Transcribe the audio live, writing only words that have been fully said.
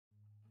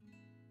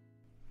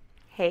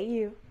Hey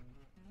you.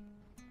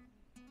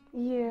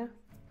 Yeah,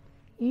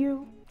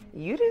 you.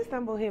 You didn't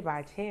stumble here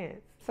by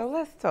chance. So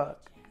let's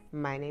talk.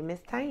 My name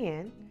is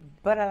Tyanne,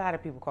 but a lot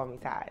of people call me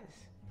Taj.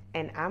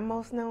 And I'm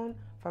most known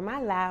for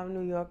my loud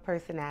New York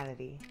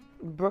personality.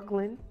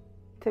 Brooklyn,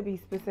 to be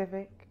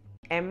specific.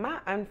 And my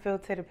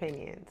unfiltered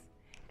opinions.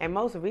 And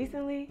most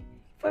recently,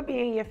 for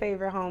being your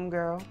favorite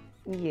homegirl.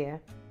 Yeah,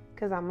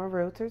 because I'm a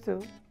realtor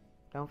too.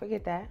 Don't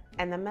forget that.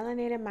 And the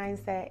Melanated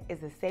Mindset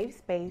is a safe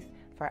space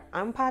for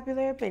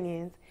unpopular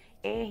opinions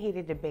and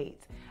heated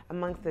debates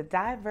amongst the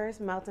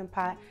diverse melting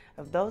pot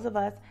of those of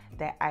us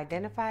that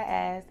identify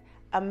as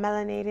a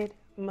melanated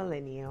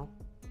millennial.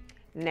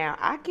 Now,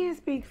 I can't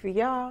speak for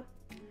y'all,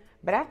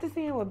 but after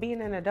seeing what being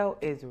an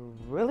adult is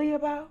really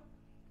about,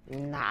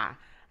 nah,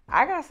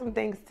 I got some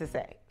things to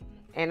say.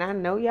 And I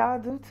know y'all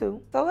do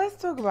too. So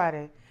let's talk about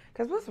it,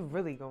 because what's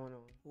really going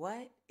on?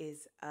 What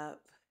is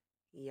up,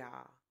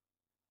 y'all?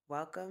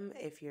 Welcome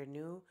if you're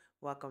new.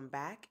 Welcome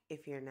back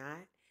if you're not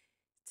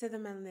to the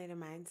Melanated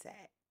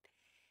Mindset.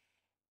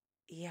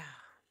 Yeah,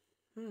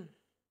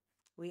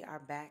 we are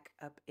back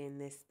up in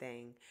this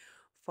thing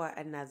for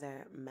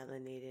another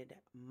Melanated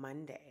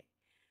Monday.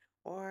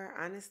 Or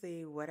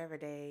honestly, whatever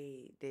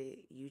day that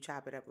you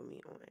chop it up with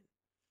me on.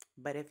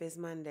 But if it's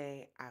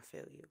Monday, I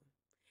feel you.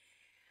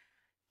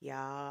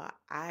 Y'all,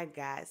 I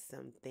got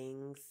some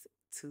things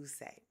to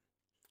say.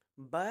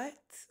 But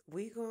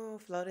we gonna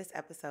flow this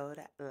episode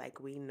like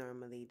we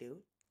normally do.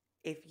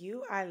 If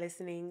you are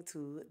listening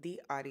to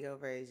the audio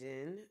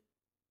version,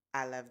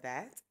 I love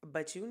that.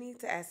 But you need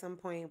to at some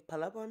point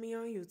pull up on me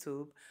on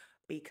YouTube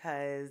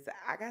because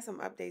I got some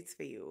updates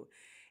for you.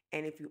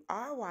 And if you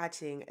are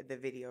watching the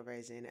video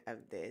version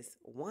of this,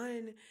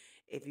 one,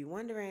 if you're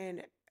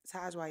wondering,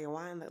 Taj, why your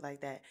wine look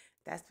like that,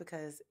 that's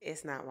because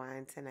it's not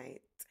wine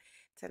tonight.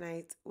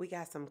 Tonight, we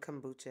got some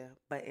kombucha,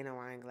 but in a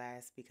wine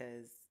glass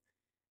because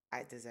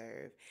I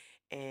deserve.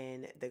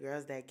 And the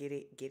girls that get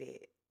it, get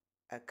it.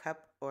 A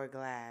cup or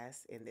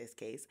glass, in this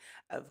case,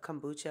 of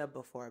kombucha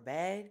before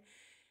bed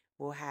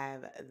will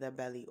have the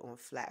belly on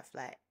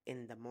flat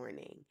in the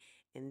morning.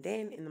 And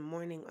then in the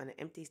morning on an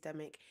empty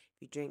stomach,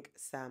 if you drink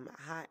some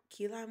hot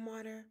key lime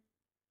water,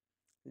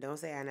 don't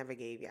say I never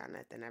gave y'all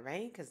nothing, all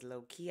right? Because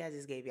low key, I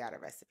just gave y'all the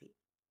recipe.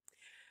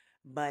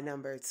 But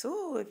number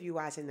two, if you're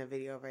watching the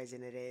video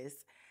version of this,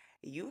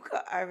 you could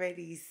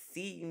already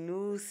see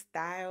new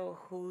style.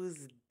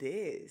 Who's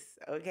this?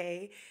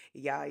 Okay.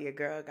 Y'all, your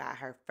girl got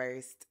her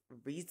first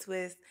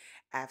retwist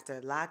after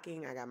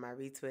locking. I got my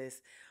retwist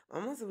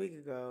almost a week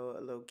ago,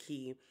 low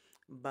key.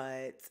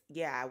 But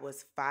yeah, I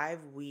was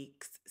 5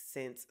 weeks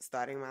since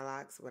starting my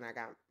locks when I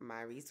got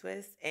my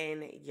retwist.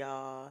 And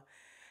y'all,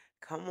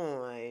 come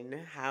on.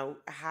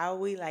 How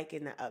we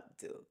liking the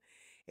updo?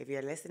 If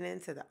you're listening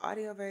to the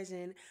audio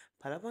version,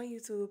 pull up on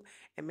YouTube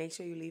and make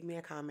sure you leave me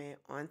a comment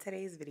on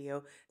today's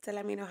video to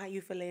let me know how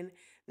you feeling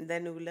the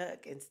new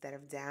look. Instead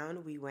of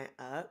down, we went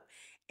up.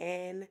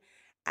 And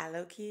I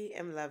low-key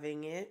am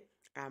loving it.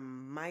 I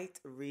might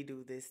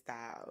redo this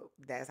style.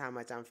 That's how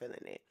much I'm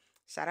feeling it.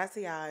 Shout out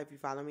to y'all if you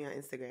follow me on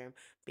Instagram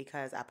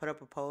because I put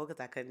up a poll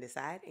because I couldn't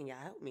decide and y'all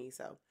helped me.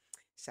 So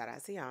shout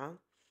out to y'all.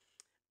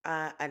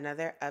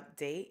 Another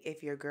update,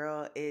 if your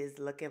girl is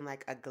looking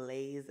like a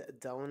glazed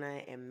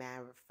donut and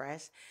mad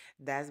refreshed,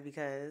 that's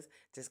because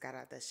just got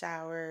out the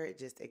shower,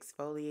 just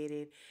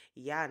exfoliated.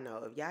 Y'all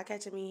know, if y'all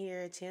catching me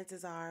here,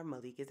 chances are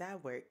Malik is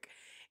at work.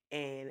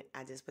 And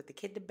I just put the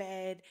kid to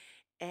bed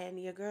and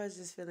your girl is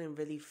just feeling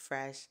really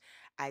fresh.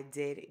 I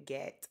did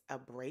get a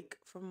break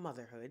from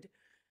motherhood.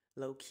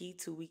 Low key,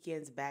 2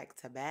 weekends back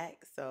to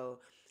back. So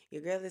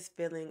your girl is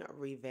feeling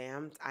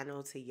revamped. I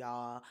know to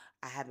y'all,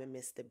 I haven't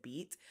missed a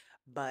beat,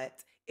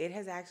 but it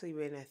has actually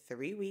been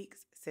 3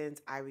 weeks since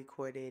I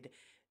recorded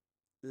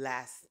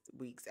last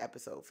week's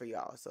episode for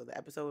y'all. So the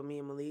episode with me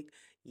and Malik,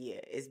 yeah,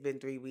 it's been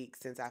 3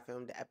 weeks since I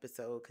filmed the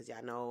episode because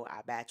y'all know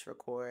I batch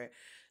record.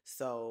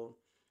 So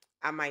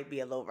I might be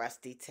a little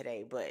rusty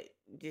today, but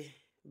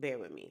bear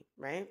with me,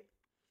 right?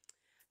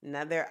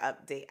 Another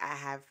update I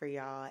have for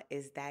y'all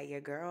is that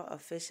your girl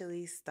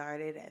officially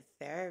started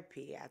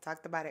therapy. I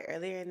talked about it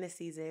earlier in the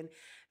season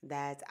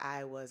that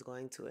I was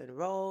going to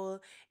enroll,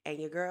 and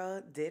your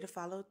girl did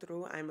follow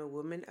through. I'm a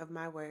woman of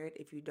my word.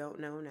 If you don't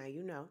know, now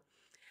you know.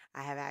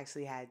 I have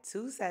actually had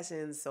 2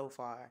 sessions so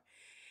far,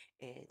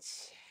 and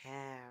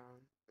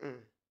child,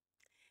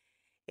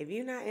 if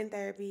you're not in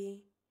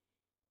therapy,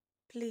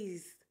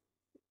 please,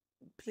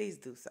 please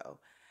do so.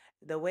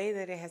 The way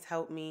that it has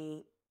helped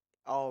me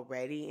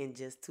already in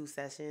just 2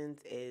 sessions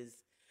is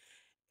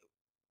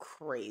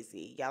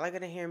crazy. Y'all are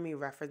gonna hear me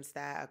reference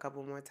that a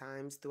couple more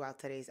times throughout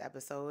today's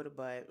episode,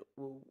 but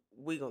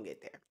we gonna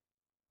get there.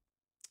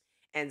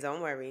 And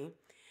don't worry,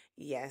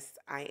 yes,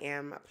 I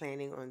am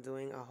planning on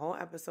doing a whole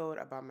episode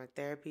about my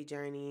therapy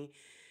journey.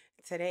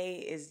 Today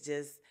is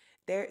just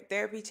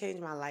therapy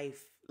changed my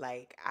life.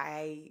 Like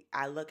I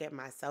look at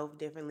myself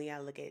differently. I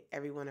look at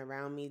everyone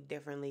around me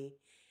differently,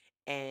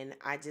 and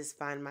I just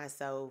find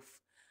myself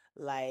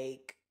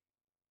like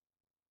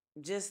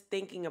just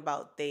thinking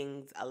about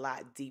things a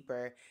lot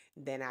deeper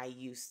than I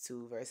used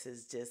to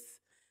versus just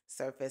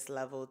surface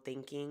level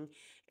thinking.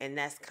 And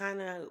that's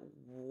kind of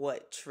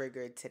what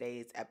triggered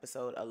today's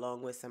episode,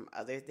 along with some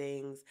other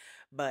things.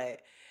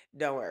 But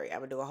don't worry, I'm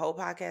gonna do a whole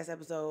podcast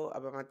episode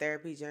about my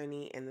therapy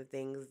journey and the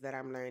things that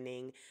I'm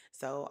learning.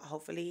 So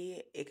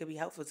hopefully it could be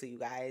helpful to you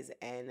guys.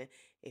 And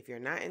if you're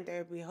not in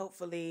therapy,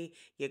 hopefully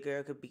your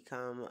girl could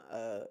become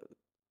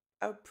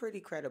a pretty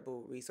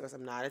credible resource.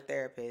 I'm not a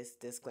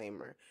therapist,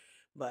 disclaimer,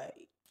 but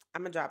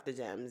I'm gonna drop the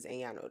gems and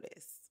y'all know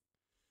this.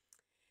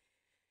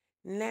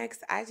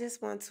 Next, I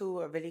just want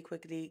to really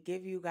quickly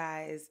give you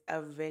guys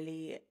a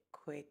really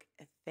quick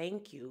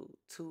thank you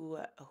to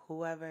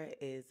whoever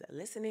is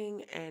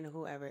listening and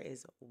whoever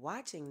is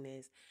watching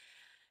this.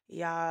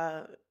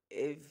 Y'all,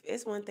 if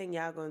it's one thing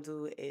y'all gonna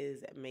do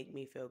is make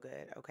me feel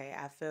good, okay?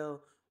 I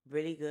feel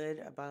really good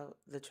about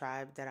the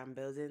tribe that I'm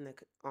building, the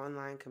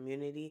online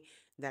community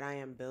that I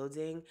am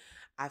building.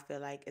 I feel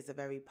like it's a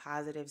very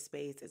positive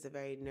space, it's a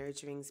very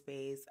nurturing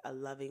space, a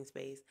loving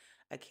space,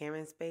 a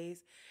caring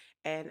space.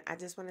 And I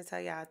just want to tell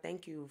y'all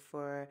thank you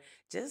for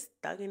just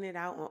thugging it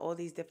out on all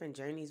these different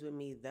journeys with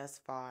me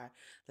thus far.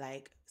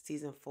 Like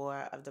season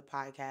 4 of the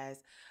podcast,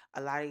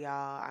 a lot of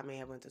y'all I may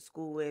have went to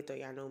school with, or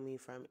y'all know me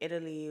from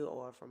Italy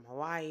or from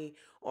Hawaii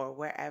or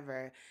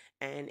wherever.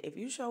 And if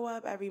you show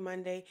up every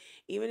Monday,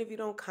 even if you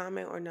don't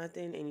comment or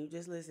nothing and you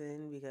just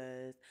listen,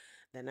 because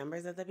the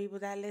numbers of the people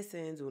that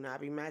listen do not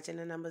be matching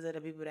the numbers of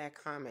the people that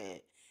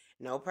comment.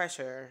 No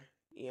pressure,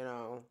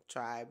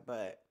 tribe,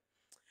 but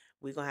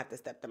we're going to have to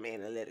step them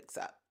analytics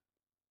up.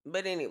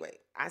 But anyway,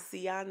 I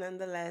see y'all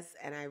nonetheless,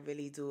 and I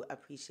really do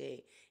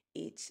appreciate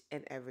each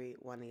and every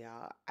one of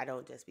y'all. I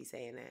don't just be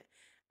saying that.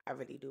 I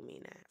really do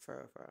mean that, for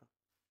real, for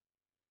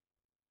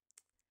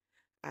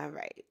real. All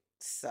right.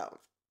 So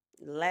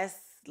let's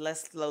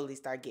slowly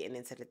start getting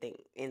into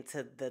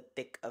the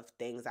thick of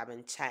things. I've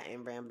been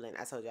chatting, rambling.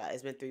 I told y'all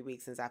it's been 3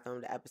 weeks since I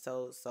filmed the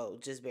episode, so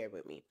just bear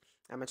with me.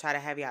 I'm gonna try to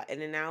have y'all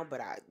in and out,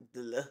 but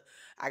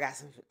I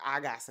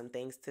got some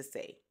things to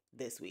say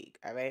this week.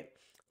 All right.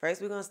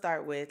 First, we're gonna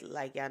start with,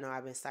 like y'all know,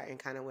 I've been starting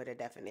kind of with a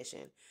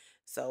definition.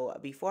 So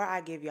before I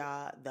give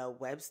y'all the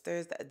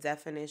Webster's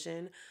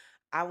definition,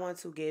 I want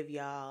to give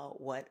y'all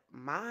what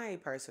my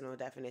personal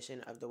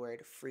definition of the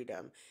word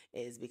freedom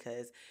is,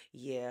 because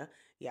yeah,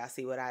 y'all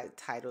see what I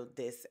titled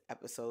this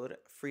episode,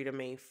 Freedom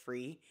Ain't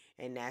Free,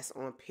 and that's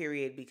on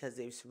period because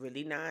it's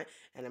really not,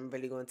 and I'm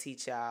really going to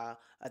teach y'all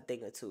a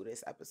thing or two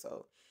this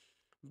episode.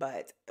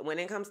 But when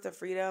it comes to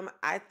freedom,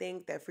 I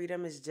think that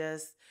freedom is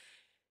just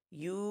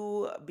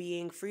you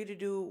being free to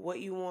do what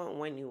you want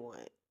when you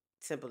want.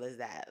 Simple as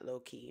that, low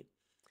key.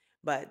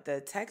 But the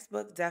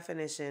textbook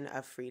definition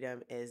of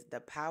freedom is the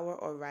power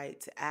or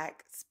right to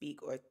act,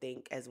 speak, or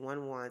think as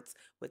one wants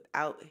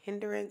without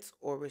hindrance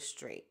or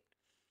restraint.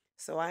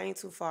 So I ain't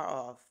too far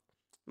off.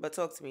 But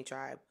talk to me,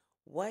 tribe.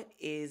 What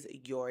is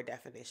your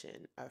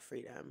definition of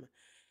freedom?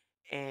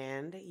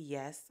 And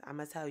yes, I'm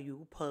going to tell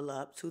you, pull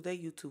up to the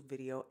YouTube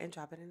video and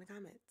drop it in the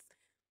comments.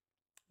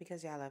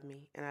 Because y'all love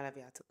me and I love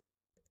y'all too.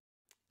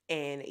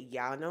 And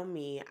y'all know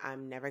me,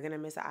 I'm never going to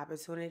miss an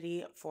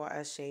opportunity for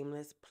a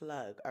shameless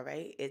plug, all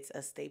right? It's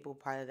a staple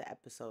part of the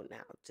episode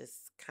now.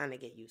 Just kind of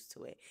get used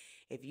to it.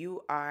 If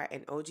you are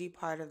an OG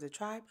part of the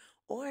tribe,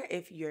 or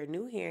if you're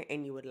new here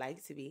and you would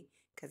like to be,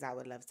 because I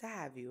would love to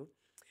have you,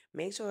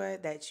 make sure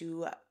that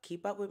you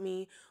keep up with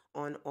me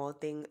on all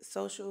things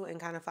social and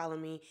kind of follow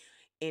me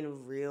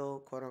in real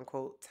quote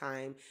unquote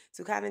time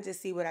to kind of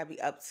just see what I be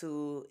up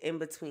to in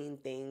between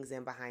things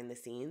and behind the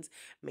scenes.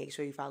 Make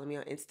sure you follow me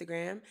on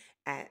Instagram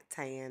at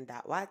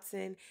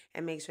Tyanne.Watson,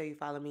 and make sure you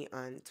follow me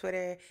on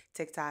Twitter,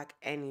 TikTok,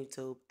 and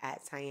YouTube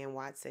at Tyanne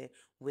Watson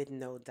with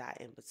no dot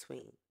in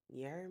between.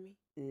 You heard me?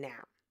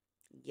 Now,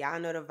 y'all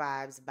know the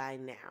vibes by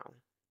now.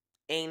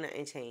 Ain't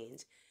nothing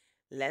changed.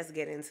 Let's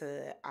get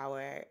into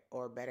our,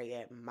 or better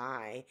yet,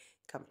 my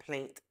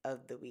complaint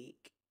of the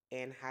week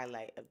and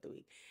highlight of the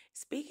week.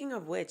 Speaking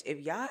of which,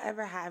 if y'all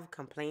ever have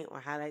complaint or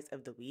highlights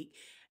of the week,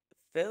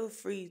 feel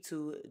free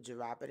to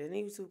drop it in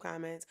the YouTube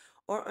comments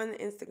or on the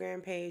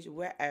Instagram page,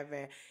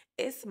 wherever.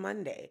 It's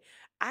Monday.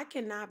 I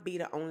cannot be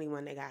the only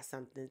one that got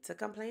something to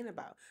complain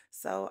about.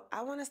 So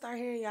I want to start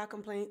hearing y'all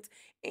complaints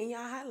and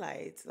y'all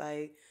highlights.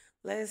 Like,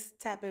 let's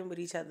tap in with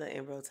each other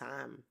in real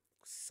time,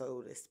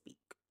 so to speak.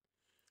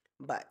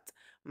 But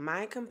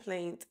my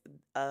complaint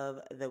of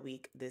the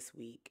week this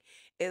week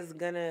is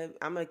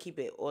I'm gonna keep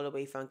it all the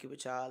way funky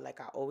with y'all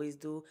like I always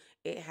do.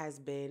 It has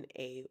been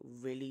a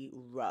really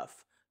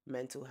rough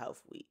mental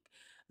health week.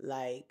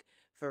 Like,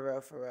 for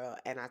real, for real.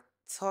 And I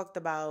talked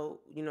about,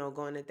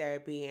 going to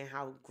therapy and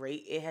how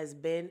great it has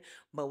been.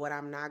 But what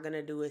I'm not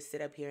gonna do is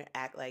sit up here and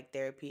act like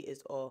therapy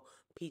is all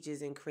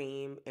peaches and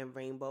cream and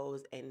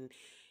rainbows, and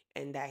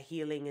that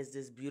healing is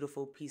this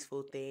beautiful,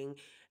 peaceful thing.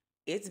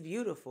 It's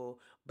beautiful,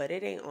 but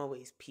it ain't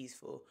always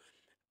peaceful.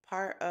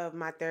 Part of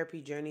my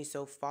therapy journey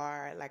so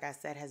far, like I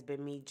said, has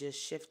been me just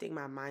shifting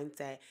my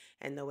mindset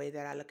and the way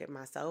that I look at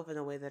myself and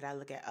the way that I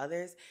look at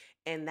others.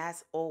 And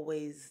that's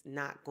always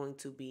not going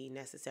to be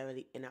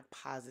necessarily in a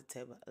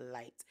positive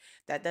light.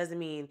 That doesn't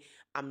mean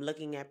I'm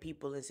looking at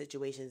people and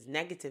situations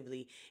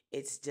negatively.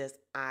 It's just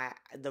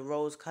the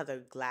rose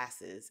colored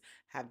glasses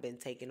have been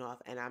taken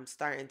off, and I'm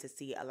starting to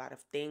see a lot of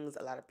things,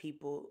 a lot of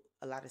people,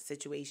 a lot of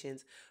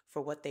situations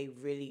for what they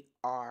really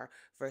are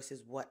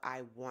versus what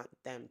I want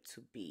them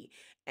to be.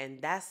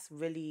 And that's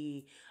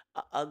really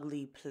a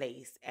ugly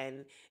place,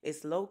 and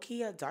it's low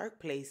key a dark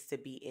place to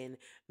be in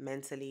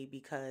mentally,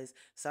 because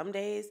some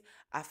days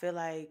I feel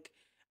like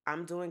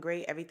I'm doing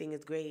great, everything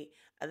is great.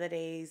 Other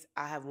days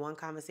I have one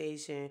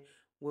conversation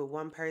with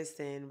one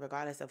person,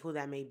 regardless of who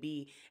that may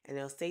be, and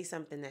they'll say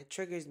something that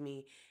triggers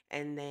me.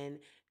 And then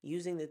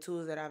using the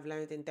tools that I've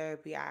learned in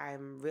therapy,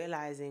 I'm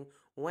realizing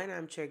when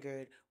I'm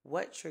triggered,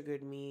 what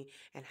triggered me,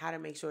 and how to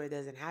make sure it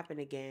doesn't happen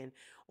again,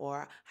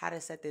 or how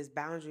to set this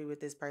boundary with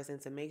this person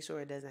to make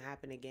sure it doesn't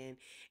happen again.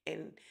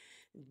 And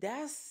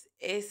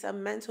it's a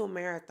mental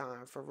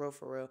marathon, for real,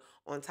 for real,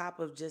 on top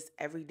of just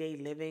everyday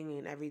living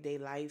and everyday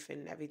life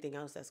and everything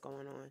else that's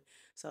going on.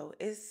 So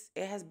it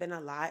has been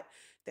a lot.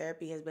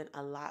 Therapy has been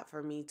a lot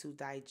for me to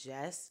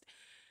digest,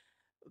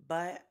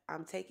 but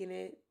I'm taking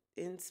it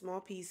in small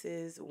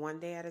pieces, one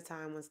day at a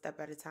time, one step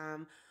at a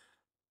time.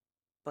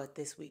 But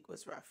this week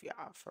was rough,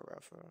 y'all, for real,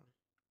 for real.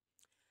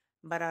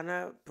 But on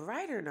a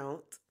brighter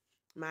note,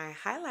 my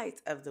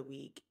highlight of the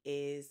week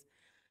is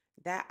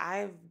that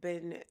I've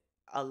been,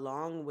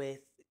 along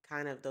with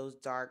kind of those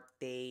dark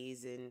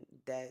days and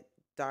that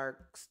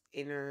dark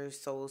inner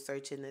soul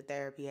searching that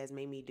therapy has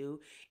made me do,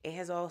 it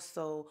has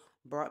also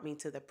brought me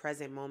to the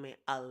present moment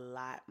a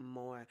lot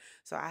more.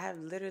 So I have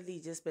literally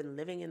just been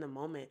living in the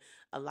moment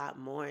a lot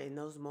more, in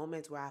those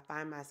moments where I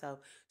find myself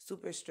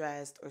super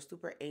stressed or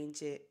super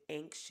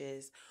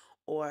anxious,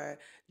 or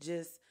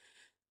just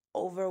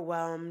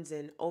overwhelmed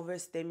and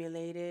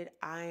overstimulated.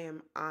 I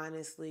am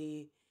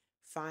honestly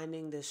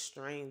finding the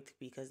strength,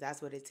 because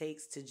that's what it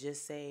takes to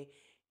just say,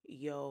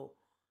 yo,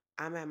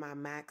 I'm at my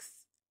max,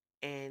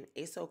 and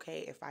it's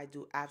okay if I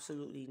do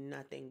absolutely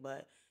nothing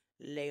but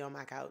lay on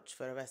my couch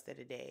for the rest of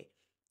the day.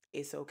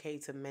 It's okay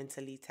to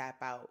mentally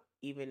tap out,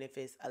 even if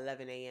it's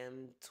 11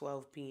 a.m.,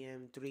 12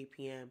 p.m., 3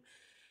 p.m.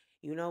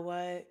 You know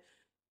what?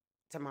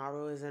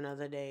 Tomorrow is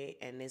another day,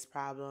 and this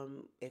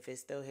problem, if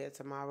it's still here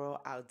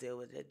tomorrow, I'll deal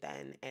with it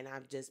then. And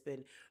I've just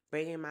been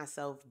bringing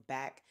myself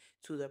back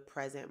to the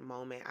present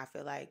moment. I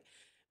feel like,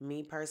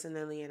 me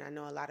personally, and I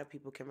know a lot of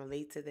people can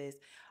relate to this,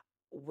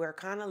 we're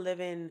kind of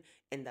living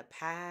in the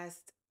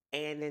past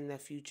and in the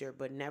future,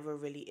 but never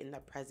really in the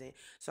present.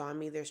 So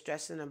I'm either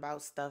stressing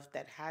about stuff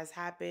that has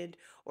happened,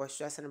 or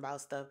stressing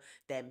about stuff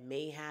that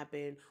may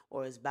happen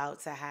or is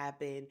about to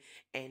happen,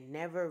 and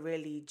never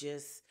really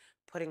just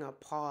putting a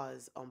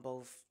pause on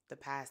both the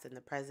past and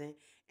the present,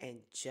 and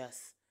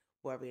just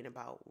worrying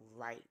about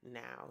right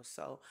now.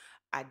 So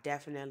I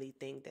definitely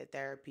think that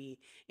therapy,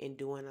 in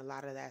doing a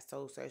lot of that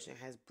soul searching,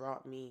 has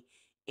brought me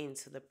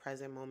into the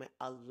present moment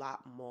a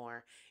lot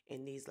more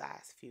in these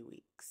last few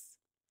weeks.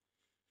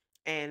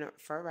 And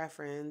for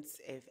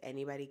reference, if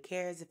anybody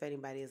cares, if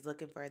anybody is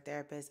looking for a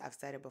therapist, I've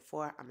said it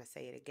before, I'm going to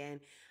say it again.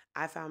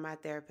 I found my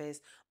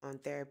therapist on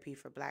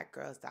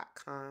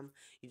therapyforblackgirls.com.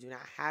 You do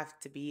not have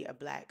to be a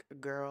black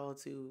girl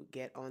to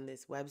get on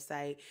this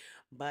website.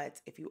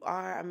 But if you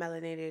are a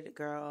melanated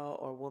girl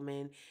or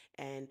woman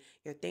and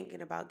you're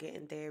thinking about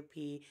getting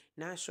therapy,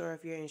 not sure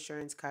if your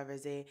insurance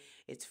covers it,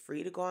 it's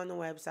free to go on the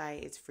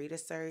website. It's free to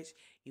search.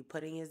 You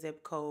put in your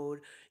zip code,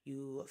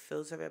 you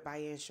filter it by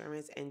your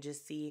insurance, and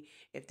just see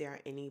if there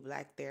are any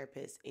black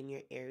therapists in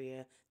your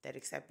area that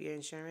accept your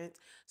insurance,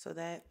 so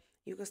that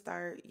you can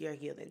start your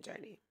healing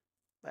journey.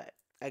 But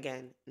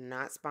again,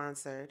 not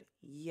sponsored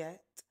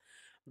yet,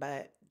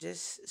 but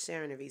just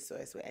sharing a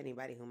resource with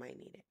anybody who might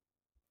need it.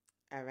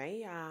 All right,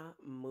 y'all,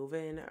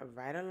 moving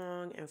right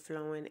along and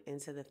flowing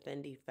into the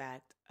Fendi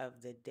fact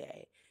of the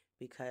day,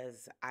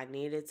 because I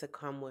needed to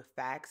come with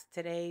facts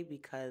today,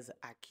 because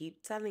I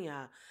keep telling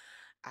y'all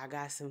I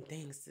got some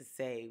things to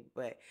say,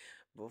 but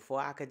before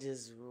I could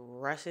just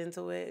rush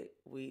into it,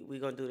 we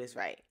gonna do this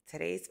right.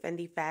 Today's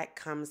Fendi fact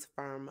comes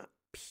from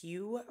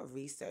Pew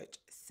Research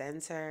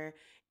Center.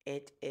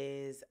 It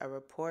is a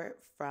report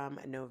from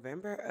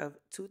November of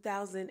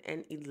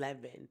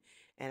 2011,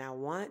 and I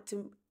want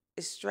to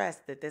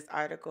stress that this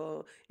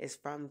article is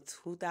from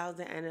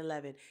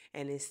 2011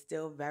 and is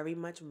still very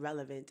much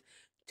relevant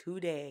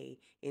today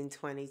in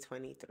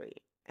 2023.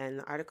 And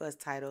the article is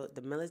titled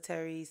 "The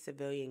Military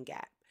Civilian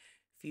Gap: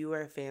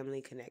 Fewer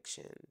Family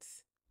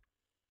Connections."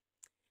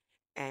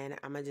 And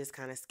I'm going to just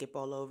kind of skip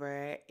all over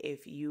it.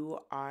 If you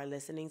are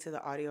listening to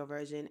the audio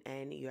version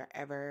and you're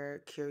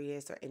ever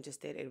curious or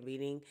interested in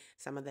reading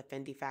some of the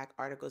Fendi Fact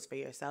articles for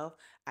yourself,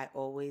 I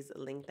always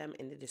link them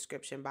in the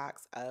description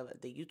box of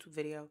the YouTube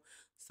video.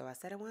 So I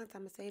said it once,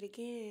 I'm going to say it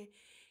again.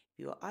 If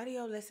you're an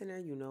audio listener,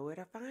 you know where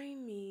to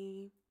find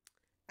me.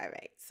 All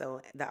right,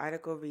 so the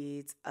article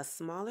reads, a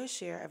smaller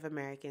share of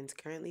Americans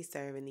currently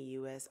serve in the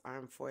U.S.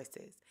 Armed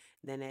Forces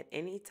than at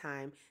any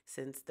time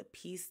since the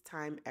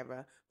peacetime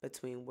era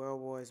between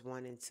World Wars I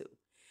and II.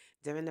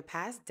 During the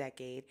past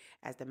decade,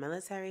 as the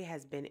military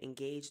has been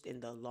engaged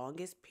in the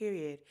longest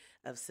period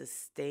of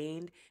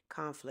sustained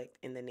conflict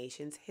in the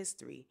nation's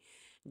history,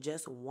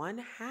 just one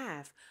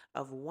half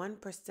of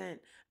 1%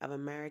 of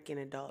American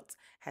adults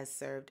has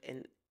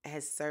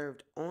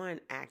served on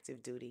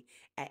active duty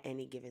at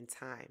any given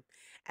time.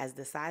 As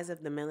the size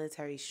of the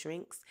military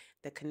shrinks,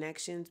 the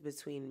connections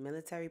between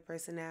military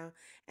personnel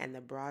and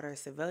the broader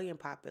civilian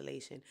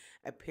population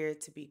appear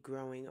to be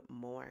growing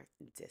more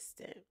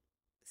distant.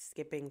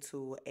 Skipping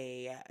to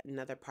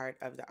another part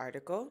of the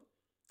article,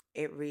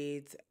 it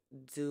reads,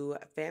 do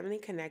family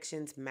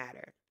connections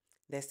matter?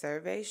 The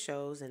survey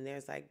shows, and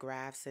there's like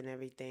graphs and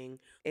everything.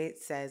 It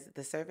says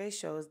the survey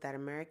shows that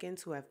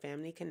Americans who have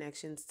family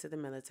connections to the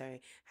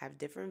military have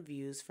different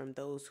views from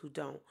those who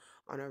don't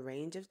on a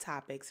range of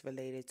topics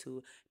related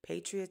to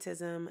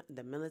patriotism,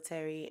 the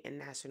military, and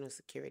national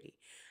security.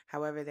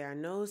 However, there are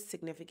no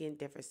significant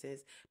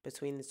differences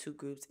between the two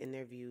groups in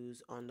their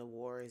views on the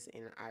wars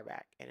in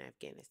Iraq and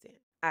Afghanistan.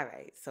 All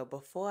right, so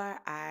before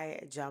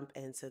I jump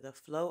into the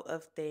flow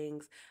of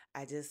things,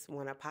 I just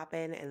want to pop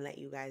in and let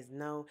you guys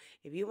know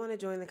if you want to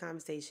join the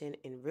conversation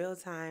in real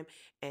time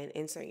and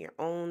insert your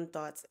own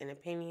thoughts and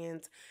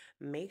opinions,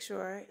 make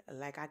sure,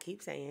 like I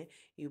keep saying,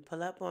 you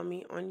pull up on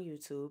me on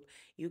YouTube.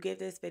 You give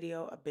this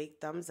video a big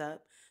thumbs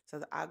up so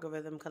the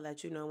algorithm can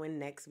let you know when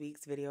next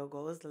week's video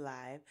goes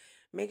live.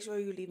 Make sure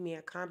you leave me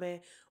a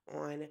comment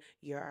on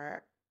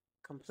your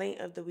complaint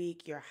of the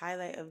week, your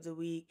highlight of the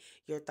week,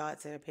 your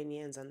thoughts and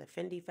opinions on the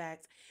Fendi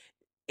facts.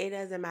 It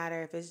doesn't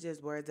matter if it's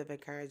just words of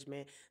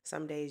encouragement.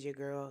 Some days your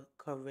girl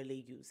could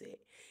really use it.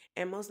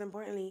 And most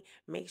importantly,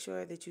 make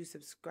sure that you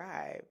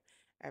subscribe.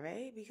 All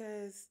right?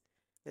 Because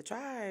the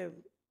tribe,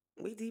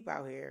 we deep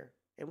out here.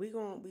 And we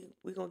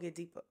gonna get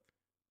deeper.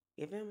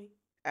 You feel me?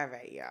 All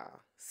right,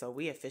 y'all. So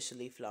we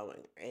officially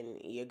flowing. And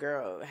your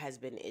girl has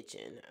been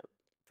itching.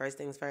 First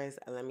things first,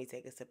 let me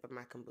take a sip of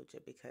my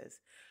kombucha because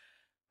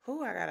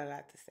I got a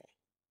lot to say.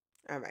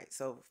 All right,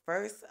 so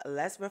first,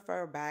 let's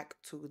refer back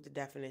to the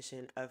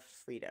definition of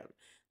freedom.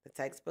 The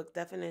textbook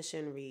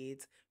definition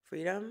reads,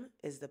 freedom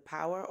is the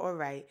power or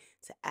right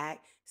to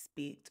act,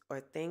 speak, or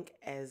think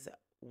as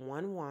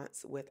one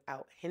wants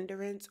without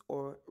hindrance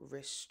or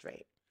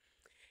restraint.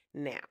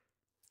 Now,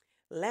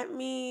 let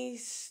me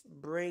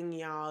bring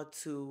y'all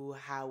to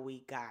how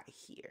we got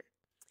here.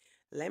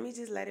 Let me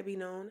just let it be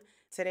known.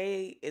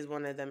 Today is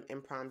one of them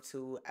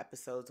impromptu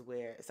episodes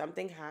where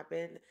something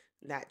happened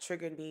that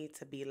triggered me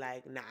to be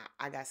like, nah,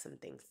 I got some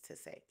things to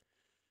say.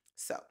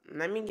 So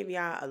let me give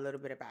y'all a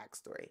little bit of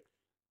backstory.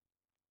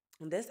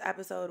 This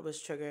episode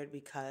was triggered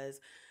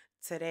because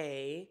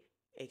today,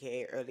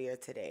 aka earlier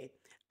today,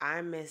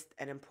 I missed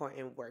an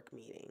important work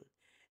meeting.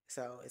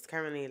 So it's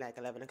currently like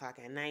 11 o'clock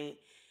at night.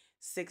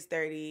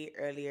 6:30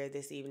 earlier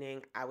this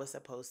evening, I was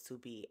supposed to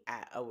be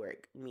at a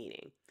work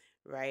meeting,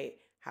 right?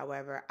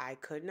 However, I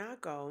could not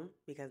go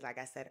because, like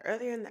I said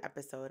earlier in the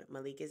episode,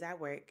 Malik is at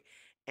work.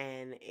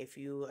 And if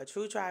you a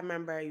true tribe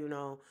member, you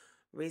know,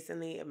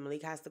 recently if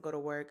Malik has to go to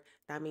work,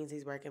 that means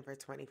he's working for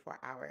 24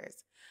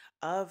 hours.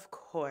 Of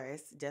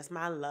course, just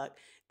my luck,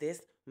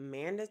 this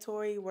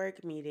mandatory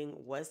work meeting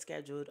was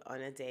scheduled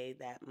on a day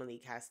that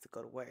Malik has to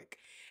go to work.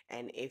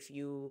 And if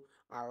you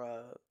are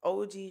a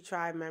OG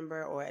tribe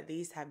member or at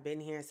least have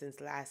been here since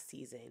last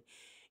season,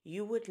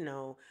 you would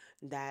know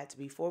that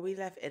before we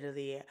left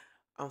Italy,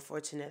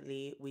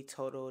 unfortunately, we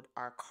totaled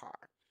our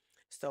car.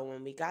 So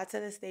when we got to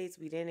the States,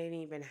 we didn't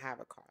even have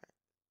a car.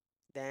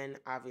 Then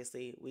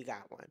obviously we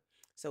got one.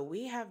 So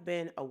we have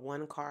been a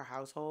one car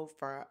household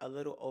for a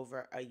little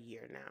over a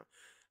year now.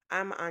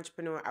 I'm an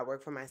entrepreneur. I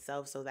work for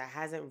myself, so that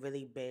hasn't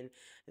really been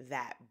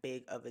that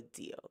big of a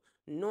deal.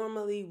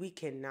 Normally, we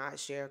cannot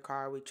share a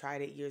car. We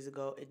tried it years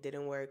ago. It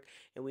didn't work,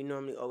 and we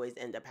normally always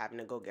end up having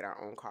to go get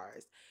our own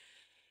cars.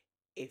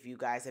 If you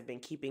guys have been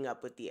keeping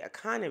up with the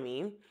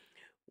economy,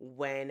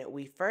 when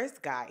we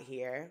first got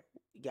here,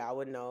 y'all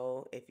would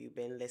know if you've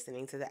been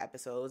listening to the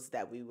episodes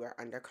that we were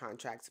under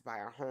contract to buy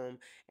our home,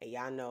 and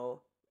y'all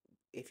know,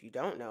 if you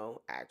don't know,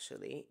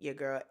 actually, your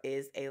girl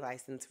is a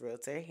licensed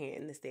realtor here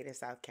in the state of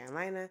South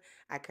Carolina.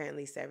 I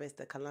currently service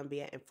the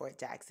Columbia and Fort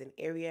Jackson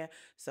area.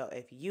 So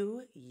if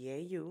you,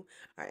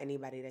 or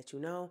anybody that you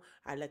know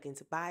are looking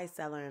to buy,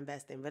 sell, or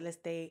invest in real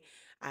estate,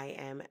 I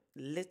am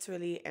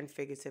literally and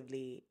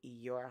figuratively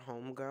your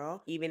home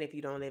girl. Even if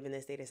you don't live in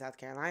the state of South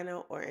Carolina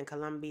or in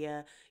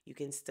Columbia, you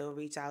can still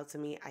reach out to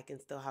me. I can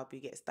still help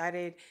you get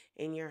started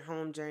in your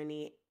home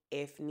journey.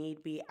 If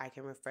need be, I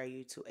can refer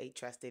you to a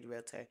trusted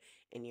realtor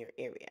in your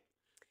area.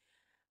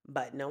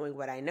 But knowing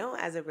what I know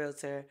as a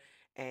realtor,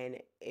 and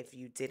if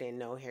you didn't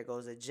know, here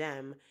goes a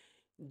gem.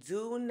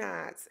 Do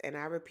not, and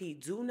I repeat,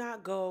 do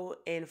not go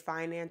and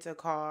finance a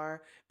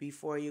car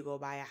before you go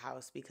buy a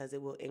house because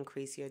it will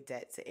increase your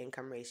debt to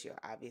income ratio,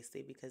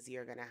 obviously, because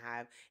you're going to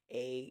have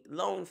a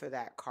loan for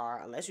that car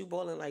unless you're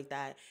balling like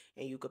that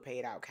and you could pay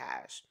it out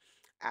cash.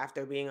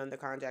 after being under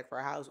contract for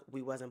a house,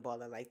 we wasn't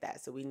balling like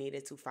that. So we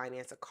needed to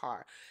finance a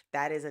car.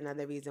 That is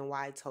another reason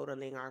why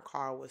totaling our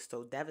car was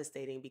so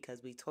devastating,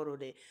 because we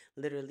totaled it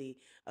literally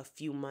a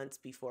few months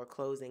before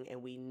closing,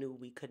 and we knew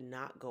we could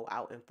not go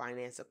out and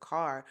finance a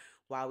car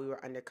while we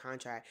were under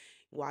contract.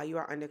 While you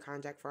are under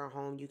contract for a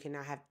home, you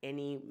cannot have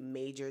any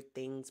major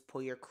things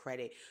pull your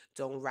credit.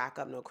 Don't rack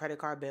up no credit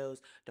card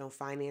bills. Don't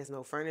finance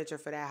no furniture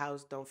for that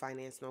house. Don't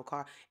finance no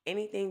car.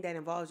 Anything that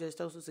involves your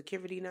social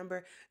security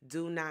number,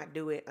 do not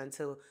do it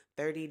until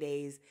 30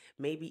 days,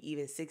 maybe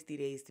even 60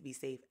 days to be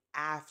safe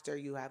after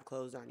you have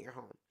closed on your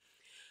home.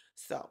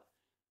 So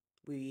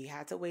we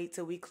had to wait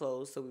till we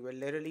closed. So we were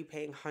literally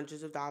paying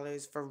hundreds of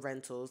dollars for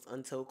rentals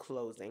until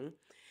closing.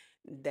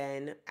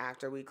 Then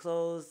after we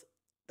closed,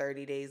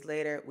 30 days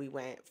later, we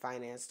went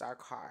financed our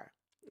car,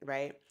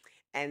 right?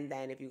 And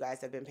then if you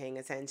guys have been paying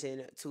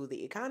attention to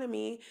the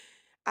economy,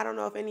 I don't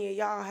know if any of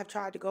y'all have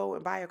tried to go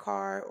and buy a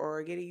car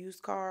or get a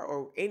used car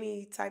or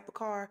any type of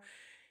car.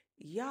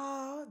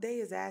 Y'all, they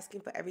is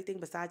asking for everything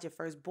besides your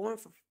firstborn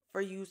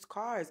for used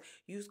cars.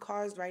 Used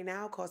cars right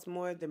now cost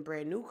more than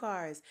brand new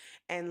cars.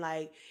 And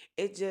like,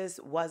 it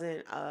just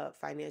wasn't a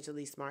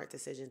financially smart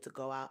decision to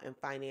go out and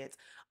finance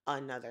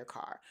another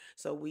car.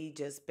 So we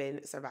just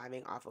been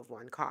surviving off of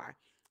one car.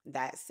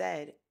 That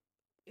said,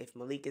 if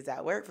Malik is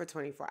at work for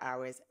 24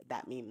 hours,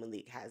 that means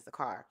Malik has the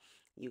car.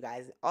 You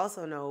guys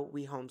also know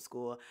we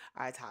homeschool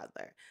our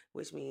toddler,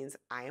 which means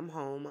I am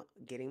home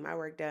getting my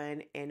work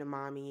done and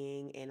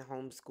mommying and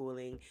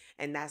homeschooling,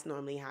 and that's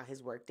normally how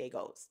his work day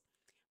goes.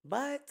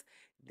 But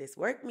this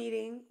work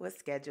meeting was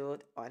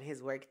scheduled on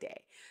his work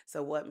day.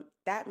 So what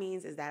that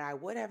means is that I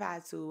would have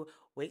had to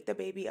wake the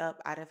baby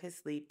up out of his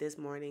sleep this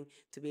morning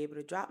to be able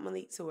to drop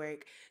Malik to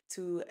work,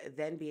 to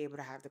then be able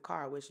to have the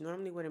car, which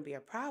normally wouldn't be a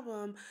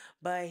problem,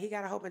 but he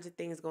got a whole bunch of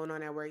things going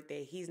on at work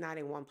that he's not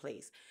in one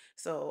place.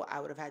 So I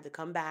would have had to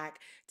come back,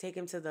 take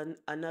him to the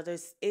another,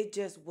 it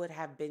just would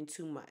have been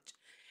too much.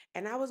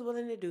 And I was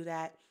willing to do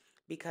that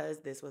because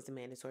this was a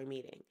mandatory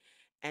meeting.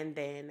 And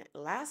then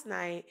last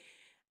night,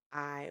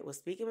 I was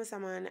speaking with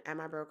someone at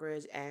my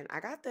brokerage, and I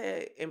got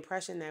the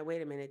impression that,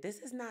 wait a minute, this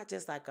is not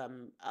just like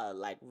a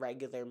like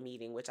regular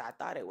meeting, which I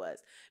thought it was,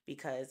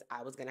 because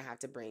I was gonna have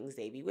to bring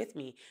Xavier with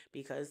me,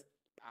 because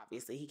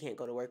obviously he can't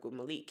go to work with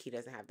Malik. He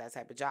doesn't have that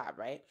type of job,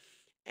 right?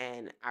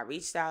 And I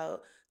reached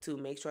out to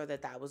make sure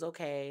that that was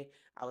okay.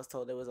 I was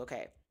told it was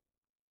okay.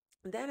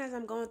 Then as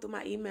I'm going through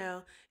my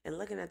email and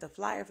looking at the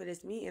flyer for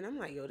this meeting, I'm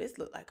like, yo, this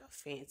look like a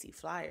fancy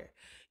flyer.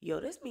 Yo,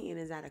 this meeting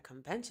is at a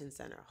convention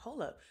center.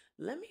 Hold up.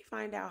 Let me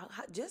find out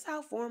just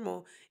how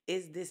formal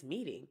is this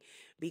meeting,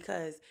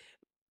 because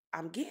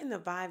I'm getting the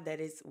vibe that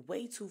it's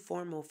way too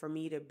formal for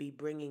me to be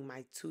bringing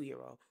my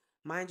 2-year-old.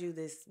 Mind you,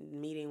 this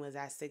meeting was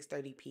at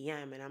 6:30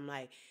 p.m. and I'm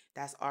like,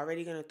 that's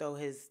already going to throw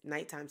his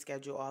nighttime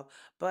schedule off,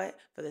 but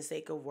for the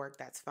sake of work,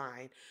 that's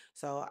fine.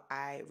 So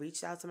I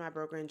reached out to my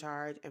broker in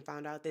charge and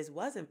found out this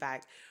was in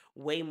fact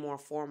way more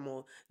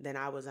formal than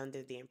I was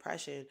under the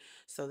impression.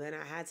 So then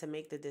I had to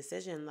make the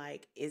decision,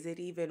 like, is it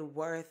even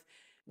worth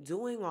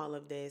doing all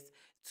of this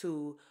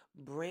to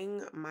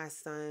bring my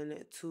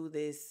son to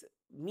this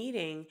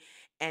meeting?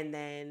 And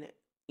then,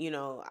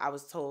 I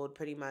was told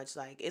pretty much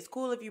like, it's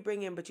cool if you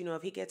bring him, but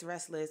if he gets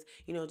restless,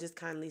 just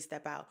kindly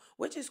step out,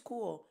 which is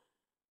cool,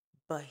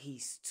 but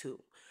he's two.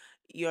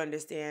 You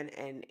understand?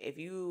 And if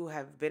you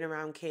have been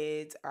around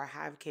kids or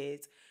have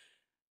kids,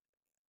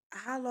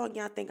 how long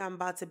y'all think I'm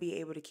about to be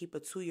able to keep a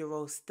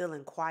 2-year-old still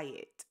and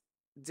quiet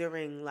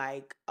during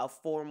like a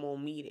formal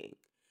meeting?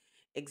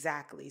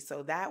 Exactly.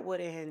 So that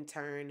would in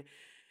turn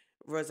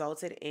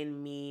resulted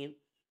in me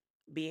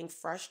being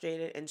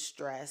frustrated and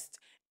stressed,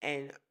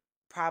 and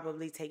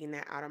probably taking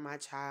that out on my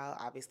child,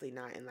 obviously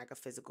not in like a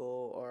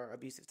physical or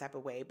abusive type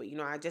of way, but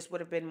I just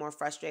would have been more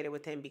frustrated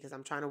with him because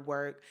I'm trying to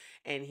work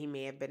and he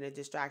may have been a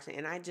distraction,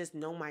 and I just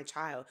know my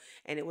child,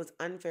 and it was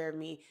unfair of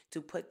me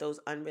to put those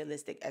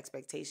unrealistic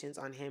expectations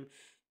on him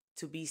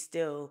to be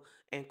still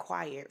and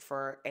quiet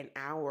for an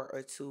hour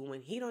or two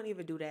when he don't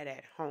even do that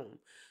at home.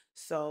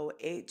 So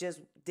it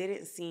just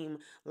didn't seem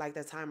like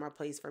the time or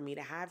place for me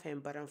to have him.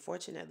 But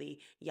unfortunately,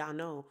 y'all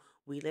know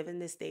we live in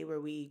this state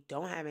where we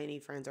don't have any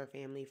friends or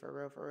family, for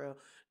real, for real.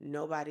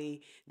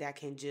 Nobody that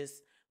can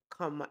just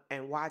come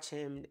and watch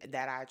him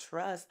that I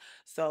trust.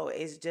 So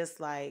it's just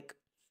like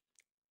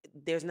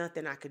there's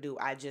nothing I could do.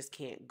 I just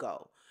can't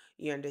go.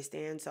 You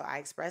understand? So I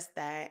expressed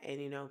that,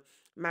 and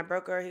my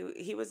broker,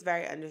 he was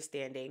very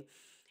understanding.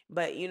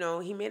 But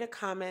he made a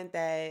comment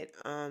that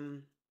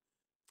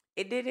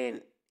it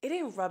didn't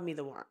rub me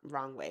the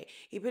wrong way.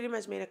 He pretty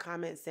much made a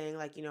comment saying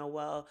like,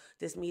 well,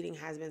 this meeting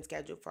has been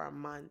scheduled for a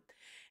month,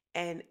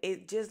 and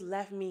it just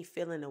left me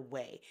feeling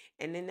away.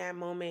 And in that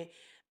moment,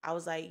 I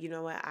was like, you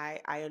know what,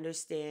 I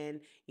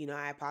understand,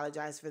 I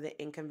apologize for the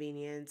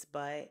inconvenience,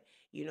 but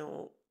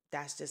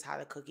that's just how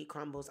the cookie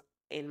crumbles.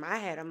 In my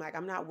head, I'm like,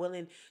 I'm not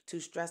willing to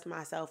stress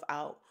myself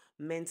out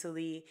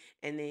mentally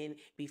and then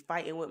be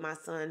fighting with my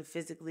son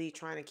physically,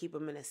 trying to keep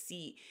him in a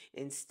seat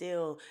and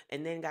still,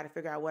 and then got to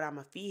figure out what I'm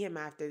gonna feed him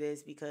after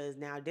this, because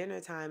now dinner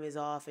time is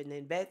off and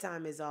then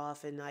bedtime is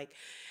off, and like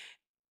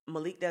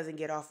Malik doesn't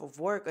get off of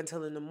work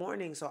until in the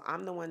morning, so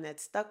I'm the one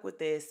that's stuck with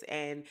this,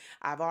 and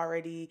I've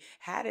already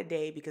had a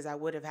day because I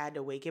would have had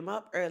to wake him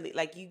up early.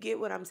 Like, you get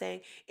what I'm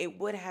saying? It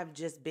would have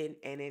just been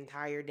an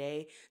entire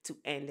day to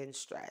end in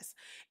stress.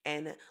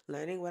 And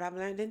learning what I've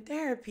learned in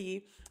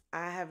therapy,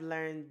 I have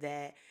learned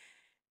that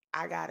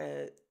I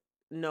gotta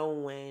know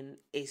when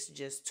it's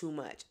just too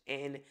much.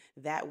 And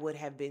that would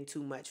have been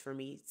too much for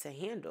me to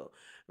handle,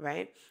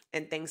 right?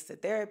 And thanks to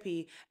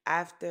therapy,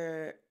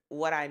 after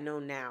what I know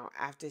now,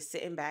 after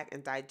sitting back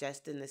and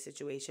digesting the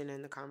situation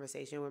and the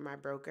conversation with my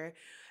broker,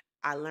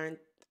 I learned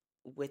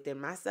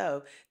within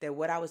myself that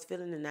what I was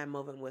feeling in that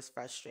moment was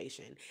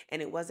frustration. And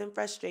it wasn't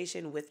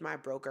frustration with my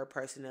broker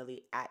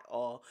personally at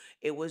all.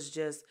 It was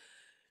just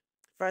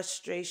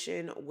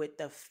frustration with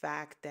the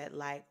fact that,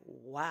 like,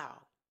 wow,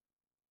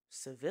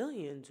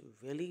 civilians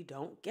really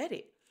don't get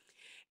it.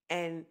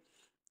 And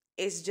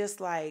it's just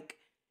like,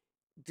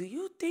 do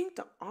you think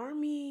the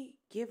army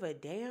give a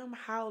damn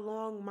how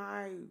long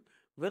my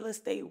real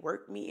estate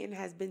work meeting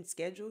has been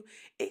scheduled?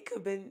 It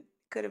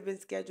could have been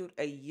scheduled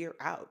a year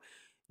out.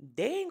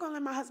 They ain't gonna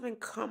let my husband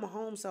come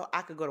home so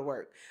I could go to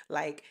work.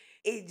 Like,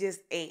 it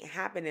just ain't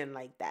happening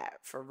like that,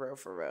 for real,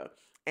 for real.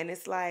 And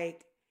it's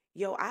like,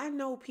 yo, I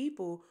know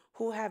people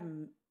who have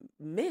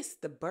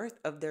missed the birth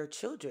of their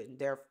children,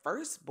 their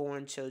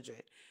firstborn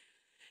children.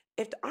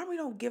 If the army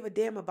don't give a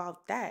damn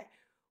about that,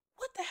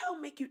 what the hell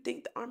make you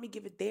think the army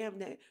give a damn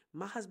that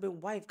my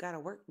husband wife got a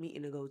work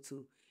meeting to go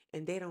to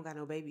and they don't got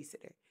no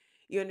babysitter?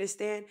 You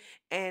understand?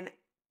 And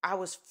I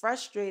was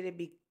frustrated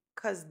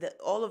because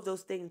all of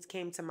those things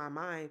came to my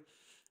mind,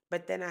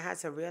 but then I had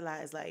to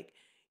realize, like,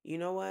 you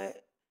know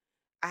what?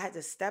 I had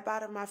to step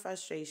out of my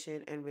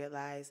frustration and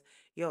realize,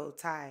 yo,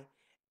 Ty,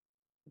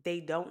 they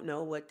don't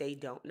know what they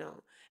don't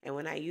know. And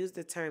when I use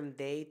the term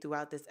they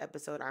throughout this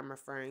episode, I'm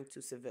referring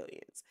to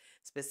civilians.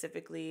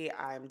 Specifically,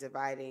 I'm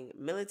dividing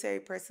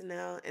military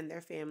personnel and their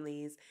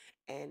families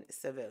and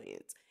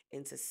civilians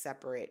into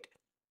separate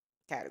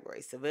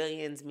categories.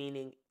 Civilians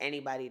meaning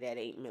anybody that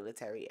ain't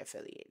military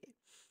affiliated.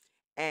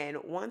 And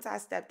once I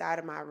stepped out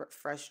of my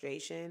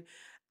frustration,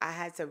 I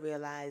had to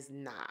realize,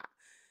 nah,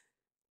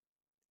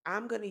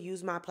 I'm going to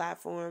use my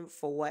platform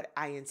for what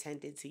I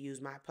intended to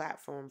use my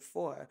platform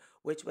for,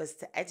 which was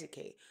to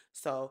educate.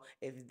 So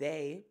if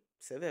they,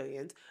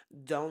 civilians,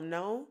 don't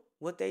know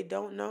what they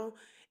don't know,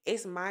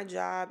 it's my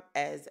job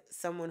as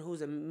someone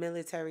who's a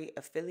military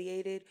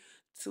affiliated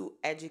to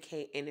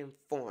educate and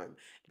inform,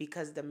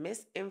 because the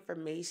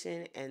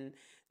misinformation and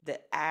the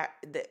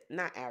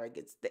not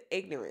arrogance, the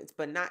ignorance,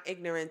 but not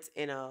ignorance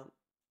in a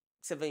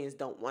civilians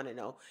don't want to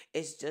know.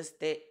 It's just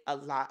that a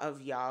lot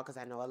of y'all, because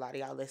I know a lot of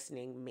y'all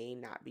listening may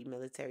not be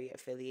military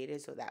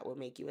affiliated, so that will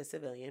make you a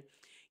civilian.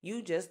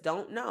 You just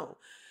don't know.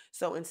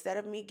 So instead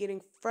of me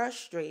getting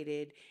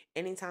frustrated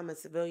anytime a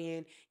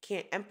civilian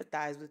can't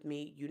empathize with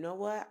me, you know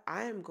what?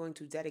 I am going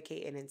to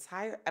dedicate an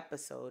entire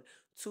episode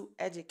to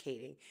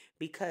educating,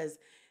 because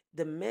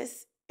the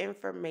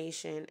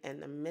misinformation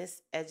and the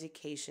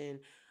miseducation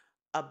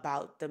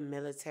about the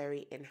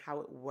military and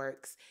how it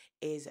works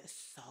is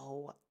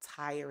so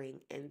tiring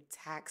and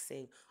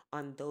taxing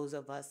on those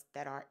of us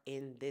that are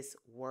in this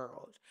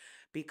world,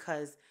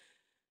 because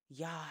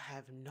y'all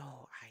have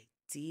no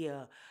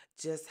idea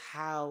just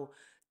how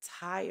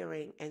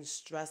tiring and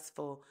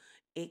stressful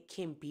it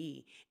can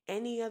be.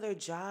 Any other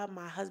job,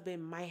 my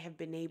husband might have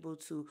been able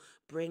to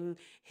bring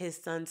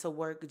his son to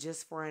work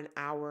just for an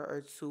hour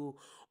or two,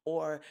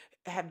 or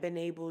have been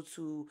able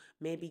to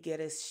maybe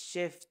get a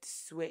shift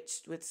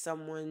switched with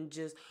someone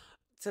just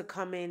to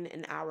come in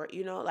an hour.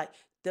 Like,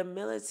 the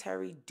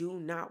military do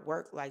not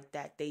work like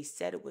that. They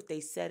said it what they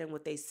said, and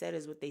what they said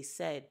is what they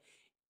said.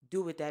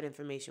 Do with that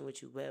information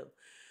what you will.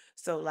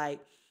 So,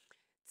 like,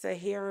 to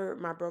hear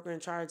my broker in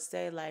charge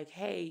say, like,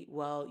 hey,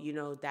 well,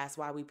 that's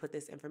why we put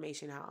this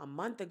information out a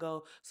month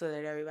ago so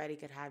that everybody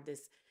could have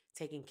this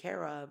taken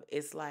care of.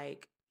 It's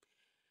like,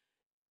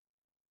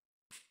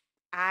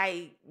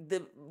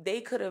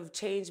 they could have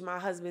changed my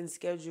husband's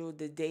schedule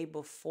the day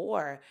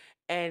before,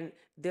 and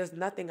there's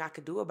nothing I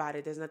could do about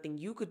it. There's nothing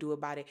you could do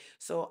about it.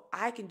 So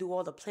I can do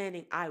all the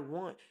planning I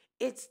want.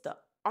 It's the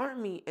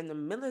army and the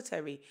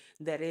military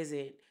that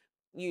isn't.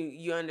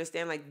 You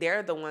understand? Like,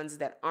 they're the ones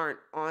that aren't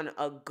on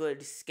a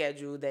good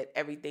schedule, that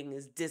everything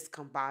is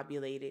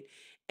discombobulated,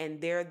 and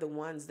they're the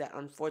ones that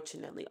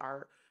unfortunately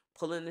are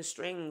pulling the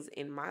strings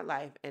in my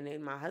life and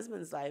in my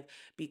husband's life,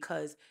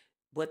 because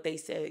what they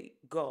say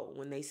go.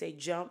 When they say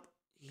jump,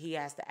 he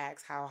has to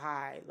ask how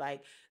high.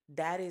 Like,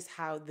 that is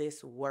how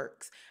this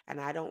works. And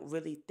I don't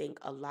really think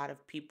a lot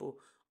of people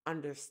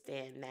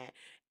understand that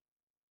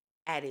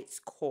at its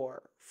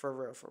core, for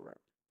real, for real.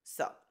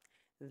 So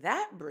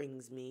that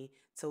brings me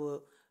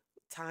to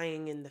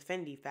tying in the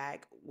Fendi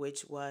fact,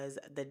 which was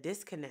the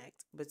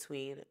disconnect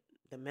between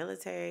the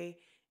military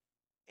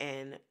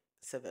and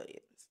civilians.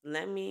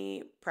 Let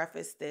me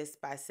preface this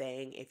by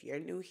saying, if you're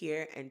new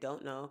here and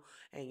don't know,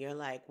 and you're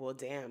like, well,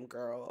 damn,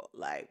 girl,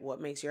 like,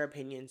 what makes your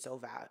opinion so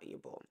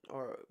valuable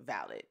or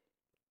valid?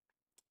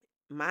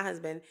 My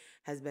husband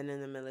has been in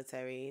the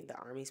military, the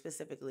army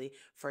specifically,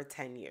 for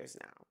 10 years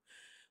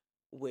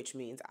now. which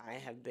means I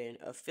have been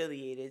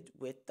affiliated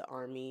with the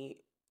Army,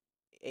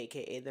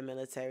 aka the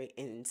military,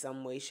 in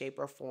some way, shape,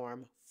 or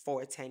form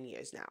for 10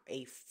 years now,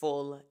 a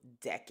full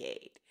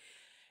decade.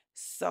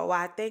 So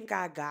I think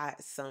I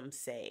got some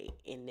say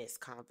in this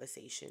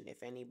conversation.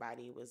 If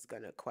anybody was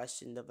gonna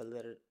question the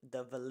validity,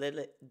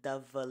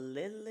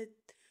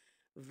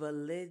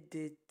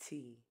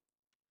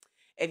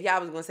 if y'all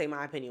was gonna say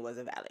my opinion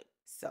wasn't valid.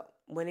 So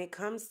when it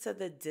comes to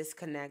the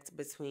disconnect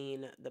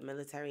between the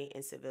military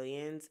and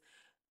civilians,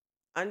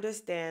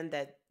 understand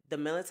that the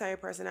military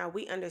personnel,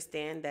 we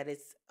understand that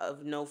it's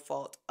of no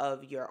fault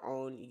of your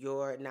own.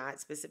 You're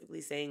not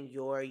specifically saying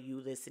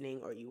you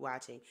listening or you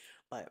watching,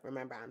 but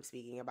remember, I'm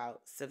speaking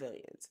about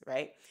civilians,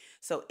 right?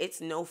 So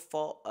it's no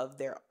fault of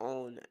their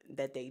own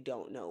that they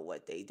don't know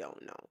what they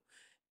don't know.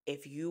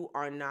 If you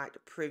are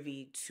not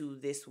privy to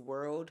this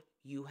world,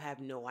 you have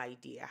no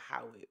idea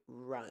how it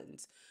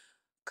runs.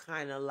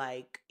 Kind of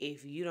like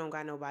if you don't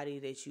got nobody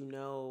that you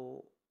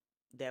know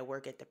that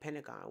work at the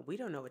Pentagon, we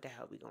don't know what the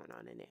hell be going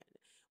on in there.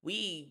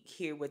 We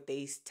hear what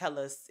they tell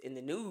us in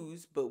the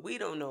news, but we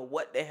don't know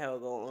what the hell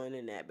go on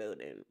in that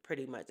building.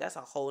 Pretty much, that's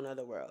a whole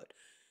nother world.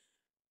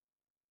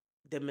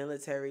 The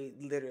military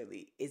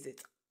literally is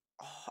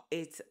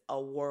it's a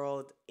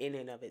world in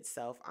and of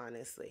itself.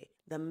 Honestly,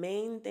 the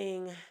main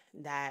thing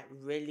that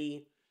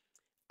really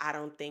I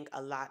don't think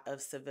a lot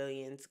of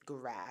civilians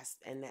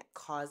grasp, and that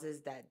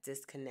causes that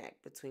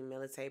disconnect between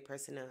military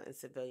personnel and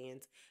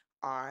civilians,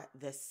 are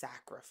the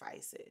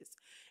sacrifices.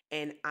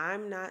 And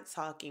I'm not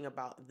talking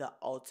about the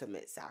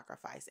ultimate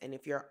sacrifice. And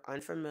if you're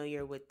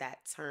unfamiliar with that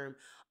term,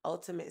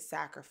 ultimate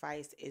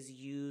sacrifice is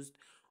used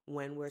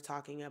when we're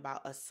talking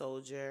about a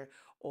soldier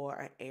or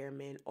an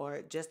airman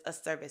or just a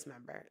service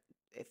member.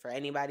 For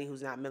anybody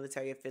who's not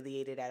military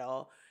affiliated at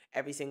all,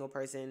 every single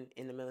person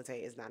in the military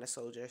is not a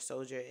soldier.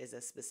 Soldier is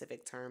a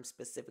specific term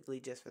specifically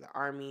just for the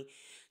Army.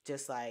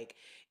 Just like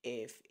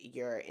if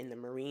you're in the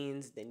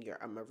Marines, then you're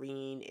a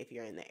Marine. If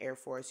you're in the Air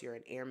Force, you're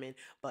an airman.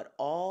 But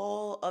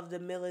all of the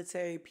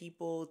military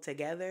people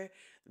together,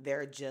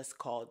 they're just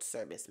called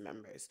service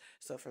members.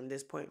 So from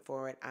this point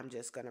forward, I'm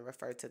just going to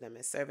refer to them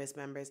as service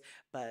members,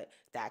 but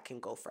that can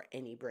go for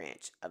any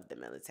branch of the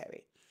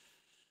military.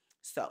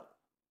 So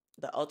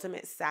the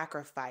ultimate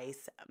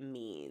sacrifice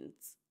means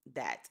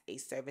that a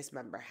service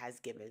member has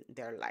given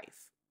their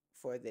life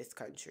for this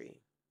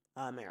country,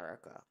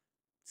 America,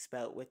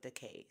 spelled with the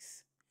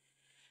K's.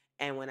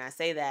 And when I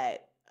say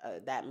that,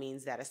 that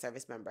means that a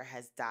service member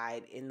has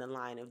died in the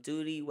line of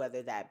duty,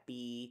 whether that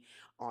be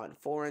on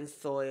foreign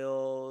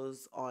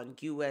soils, on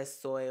U.S.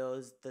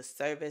 soils. The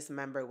service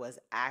member was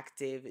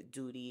active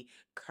duty,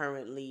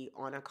 currently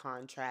on a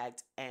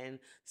contract, and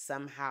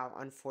somehow,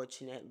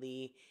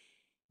 unfortunately,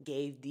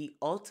 gave the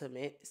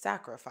ultimate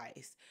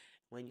sacrifice.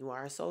 When you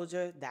are a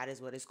soldier, that is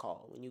what it's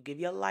called. When you give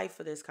your life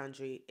for this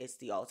country, it's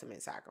the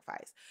ultimate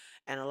sacrifice.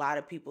 And a lot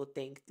of people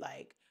think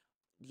like,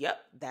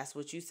 yep, that's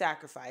what you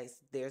sacrifice.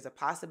 There's a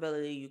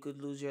possibility you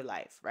could lose your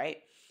life, right?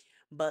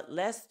 But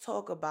let's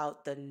talk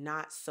about the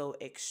not so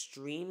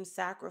extreme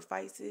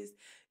sacrifices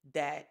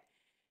that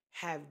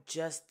have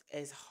just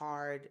as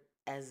hard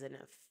as an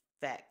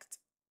effect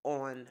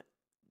on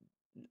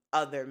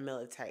other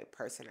military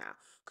personnel,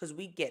 because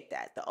we get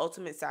that the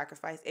ultimate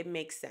sacrifice, it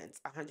makes sense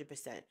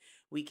 100%.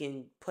 We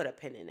can put a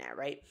pin in that,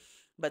 right?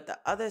 But the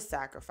other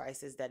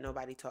sacrifices that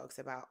nobody talks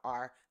about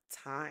are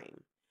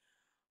time,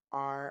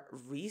 our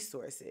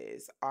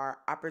resources, our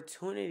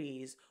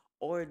opportunities,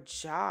 or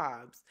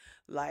jobs.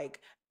 Like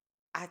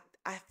I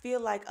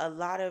feel like a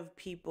lot of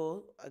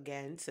people,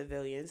 again,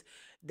 civilians,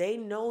 they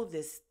know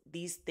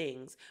these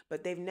things,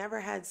 but they've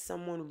never had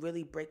someone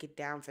really break it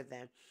down for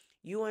them.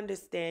 You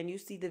understand, you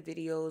see the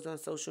videos on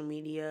social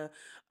media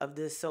of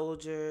the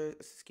soldiers,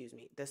 excuse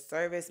me, the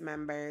service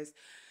members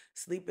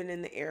sleeping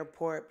in the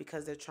airport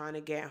because they're trying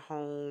to get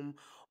home,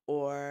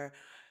 or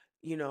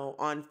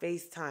on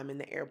FaceTime in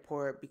the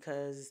airport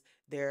because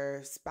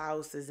their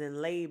spouse is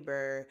in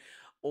labor,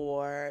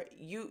 or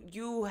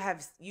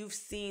you've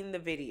seen the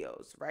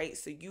videos, right?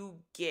 So you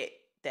get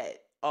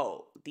that,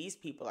 oh, these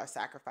people are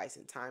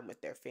sacrificing time with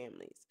their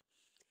families.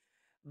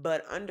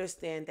 But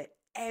understand that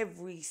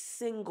every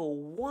single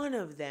one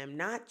of them,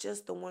 not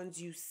just the ones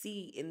you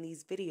see in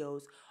these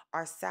videos,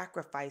 are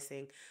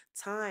sacrificing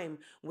time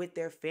with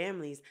their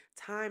families,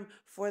 time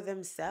for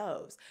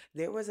themselves.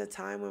 There was a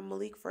time when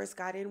Malik first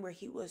got in where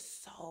he was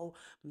so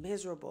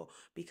miserable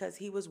because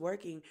he was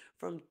working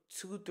from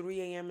 2,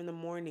 3 a.m. in the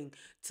morning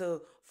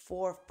to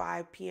 4,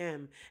 5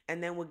 p.m.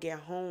 and then would get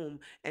home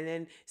and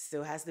then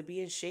still has to be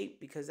in shape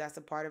because that's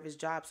a part of his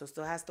job. So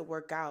still has to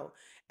work out,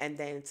 and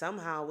then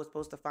somehow was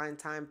supposed to find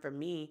time for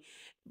me.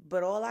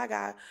 But all I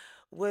got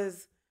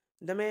was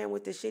the man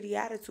with the shitty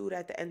attitude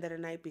at the end of the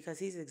night because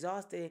he's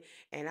exhausted,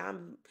 and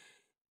I'm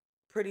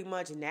pretty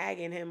much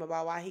nagging him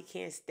about why he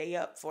can't stay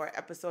up for an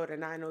episode of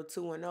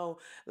 90210.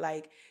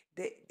 Like,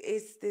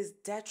 it's this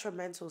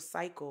detrimental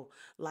cycle.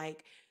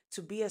 Like,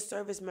 to be a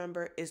service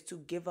member is to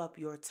give up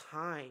your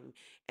time.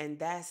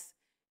 And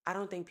I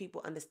don't think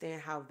people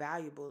understand how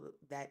valuable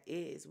that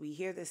is. We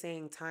hear the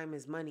saying time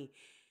is money.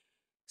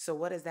 So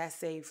what does that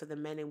say for the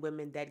men and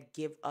women that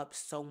give up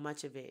so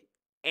much of it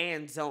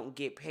and don't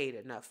get paid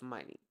enough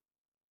money?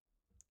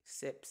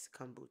 Sips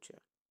kombucha.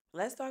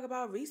 Let's talk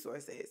about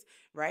resources,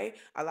 right?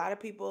 A lot of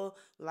people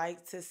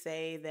like to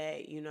say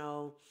that,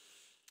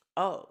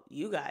 oh,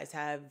 you guys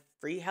have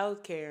free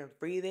healthcare and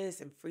free this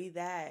and free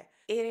that.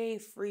 It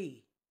ain't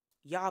free.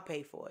 Y'all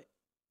pay for it.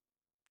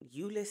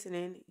 You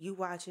listening, you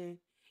watching,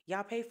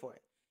 y'all pay for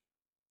it.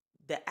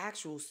 The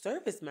actual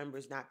service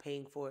members not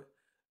paying for it,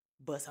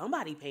 but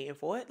somebody paying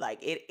for it. Like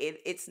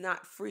it's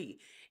not free.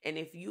 And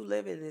if you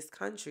live in this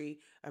country,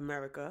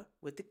 America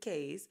with the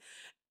K's,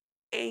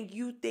 and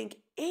you think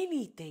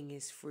anything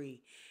is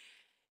free,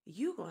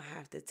 you gonna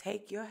have to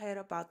take your head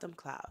up out them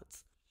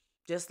clouds.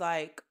 Just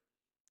like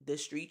the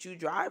street you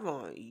drive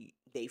on,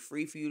 they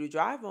free for you to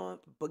drive on,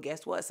 but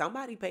guess what?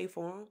 Somebody pay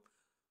for them.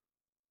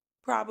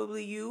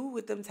 Probably you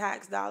with them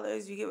tax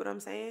dollars. You get what I'm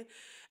saying?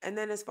 And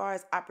then as far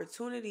as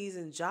opportunities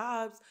and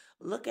jobs,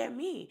 look at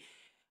me.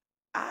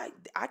 I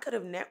could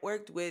have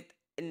networked with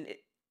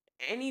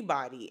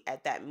anybody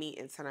at that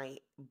meeting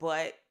tonight,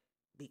 but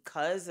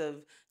because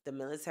of the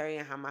military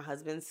and how my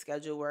husband's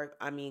schedule worked,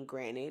 I mean,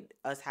 granted,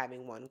 us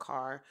having one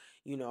car,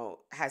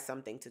 has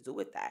something to do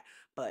with that.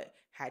 But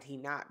had he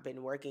not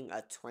been working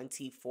a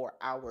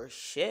 24-hour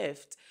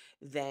shift,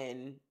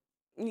 then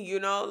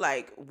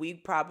like we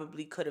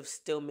probably could have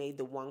still made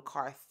the one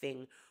car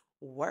thing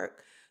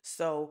work.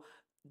 So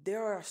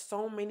there are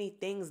so many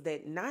things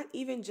that not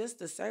even just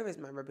the service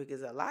member,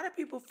 because a lot of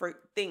people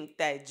think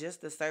that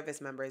just the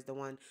service member is the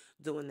one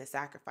doing the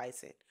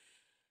sacrificing.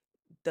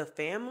 The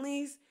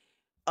families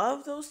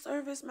of those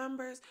service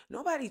members,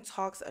 nobody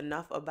talks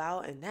enough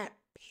about, and that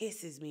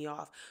pisses me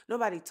off.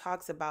 Nobody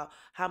talks about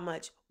how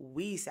much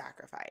we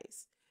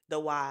sacrifice. The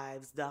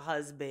wives, the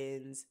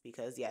husbands,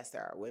 because yes,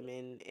 there are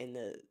women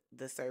in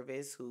the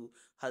service who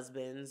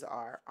husbands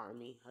are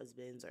army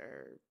husbands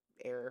or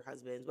air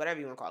husbands, whatever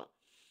you want to call them.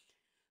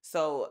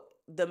 So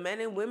the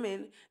men and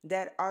women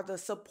that are the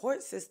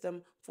support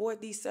system for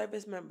these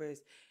service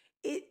members,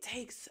 it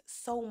takes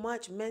so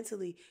much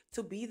mentally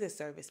to be the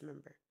service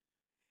member.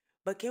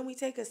 But can we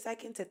take a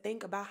second to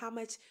think about how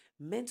much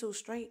mental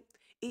strength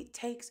it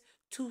takes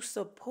to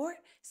support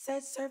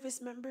said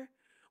service member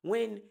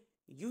when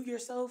you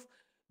yourself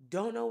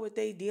don't know what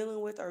they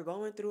dealing with or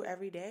going through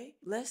every day?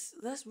 Let's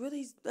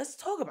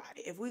talk about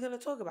it if we're gonna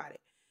talk about it.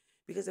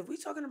 Because if we're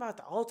talking about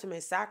the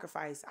ultimate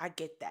sacrifice, I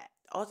get that.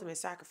 The ultimate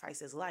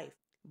sacrifice is life.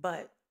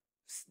 But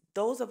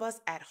those of us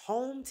at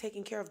home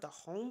taking care of the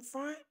home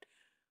front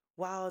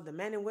while the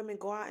men and women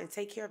go out and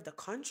take care of the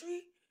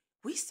country,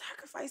 we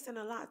sacrificing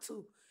a lot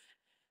too.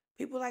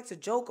 People like to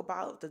joke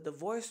about the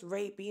divorce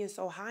rate being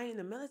so high in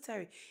the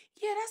military.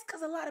 Yeah, that's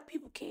because a lot of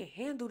people can't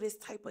handle this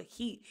type of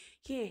heat,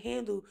 can't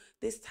handle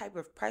this type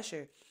of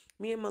pressure.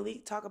 Me and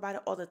Malik talk about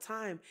it all the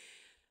time.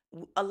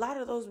 A lot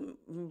of those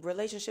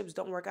relationships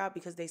don't work out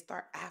because they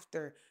start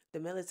after the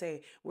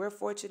military. We're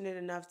fortunate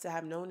enough to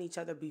have known each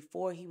other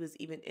before he was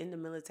even in the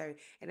military.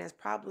 And that's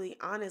probably,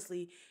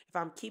 honestly, if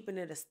I'm keeping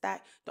it a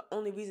stat, the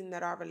only reason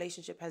that our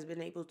relationship has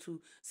been able to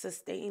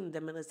sustain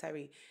the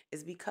military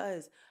is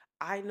because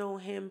I know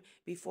him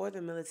before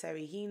the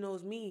military. He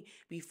knows me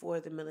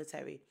before the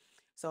military.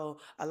 So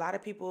a lot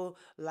of people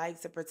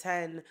like to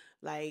pretend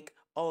like,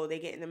 oh, they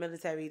get in the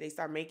military, they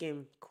start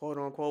making quote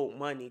unquote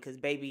money because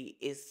baby,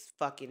 it's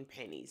fucking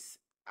pennies.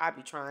 I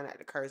be trying not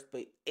to curse,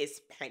 but it's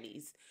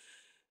pennies.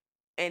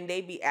 And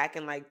they be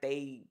acting like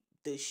they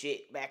the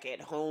shit back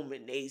at home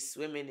and they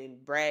swimming in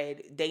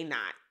bread. They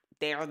not.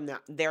 They're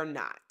not. They're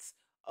not.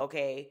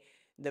 Okay.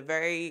 The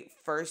very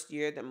first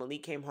year that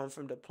Malik came home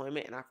from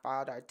deployment and I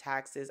filed our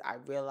taxes, I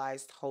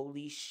realized,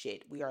 holy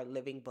shit, we are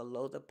living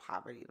below the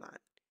poverty line.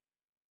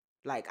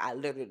 Like I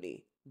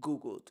literally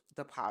Googled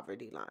the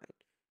poverty line,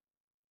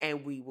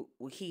 and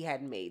he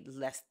had made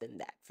less than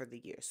that for the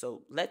year.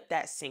 So let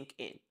that sink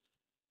in.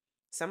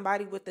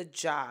 Somebody with a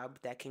job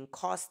that can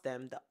cost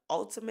them the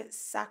ultimate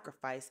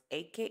sacrifice,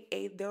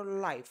 aka their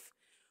life,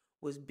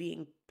 was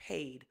being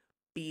paid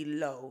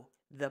below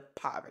the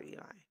poverty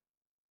line.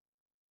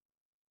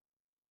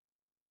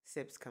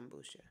 Sips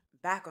kombucha.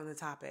 Back on the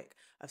topic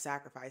of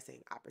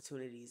sacrificing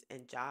opportunities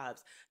and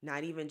jobs,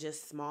 not even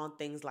just small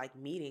things like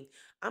meeting.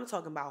 I'm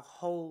talking about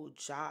whole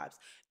jobs.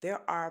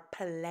 There are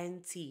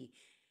plenty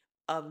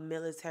of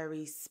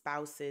military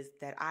spouses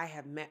that I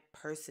have met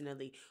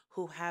personally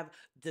who have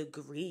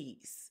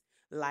degrees,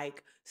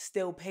 like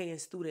still paying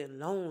student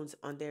loans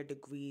on their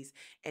degrees,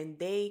 and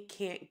they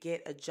can't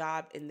get a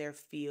job in their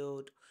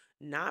field.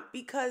 Not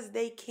because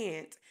they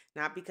can't,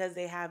 not because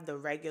they have the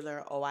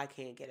regular, oh, I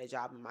can't get a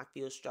job in my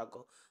field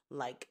struggle,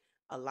 like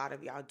a lot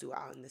of y'all do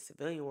out in the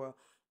civilian world,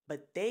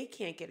 but they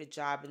can't get a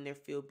job in their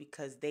field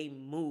because they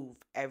move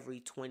every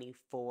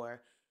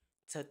 24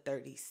 to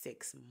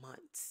 36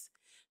 months.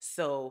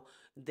 So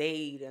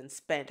they done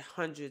spent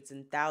hundreds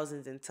and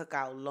thousands and took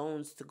out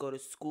loans to go to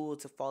school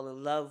to fall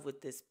in love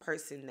with this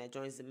person that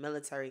joins the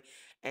military,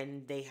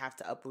 and they have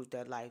to uproot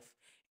their life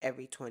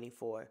every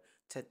 24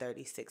 to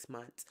 36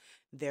 months.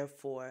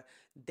 Therefore,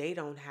 they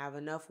don't have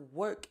enough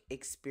work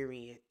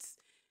experience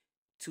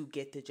to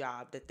get the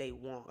job that they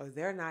want, or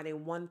they're not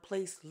in one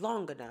place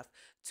long enough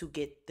to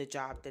get the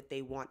job that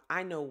they want.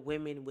 I know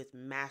women with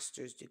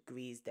master's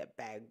degrees that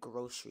bag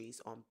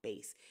groceries on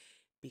base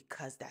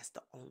because that's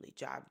the only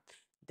job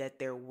that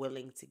they're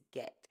willing to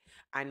get.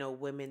 I know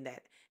women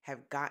that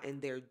have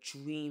gotten their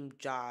dream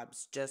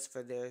jobs just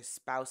for their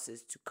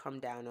spouses to come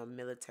down on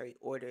military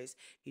orders.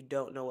 If you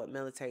don't know what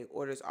military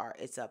orders are,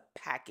 it's a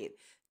packet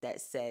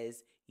that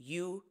says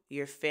you,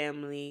 your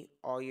family,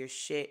 all your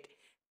shit,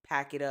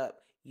 pack it up.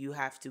 You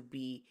have to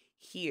be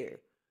here.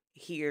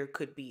 Here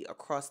could be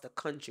across the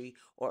country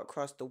or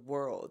across the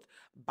world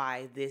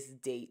by this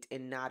date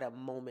and not a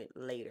moment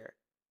later.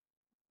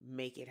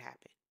 Make it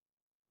happen.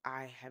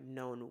 I have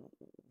known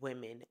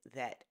women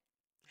that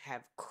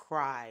have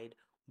cried,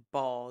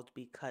 bawled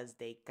because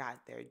they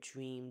got their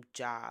dream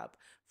job,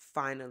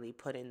 finally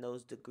putting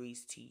those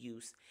degrees to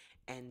use,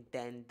 and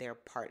then their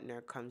partner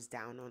comes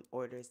down on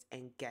orders,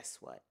 and guess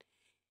what?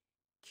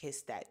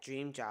 Kiss that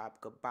dream job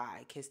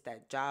goodbye. Kiss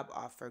that job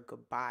offer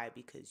goodbye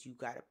because you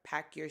got to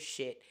pack your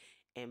shit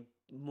and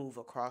move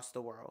across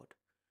the world,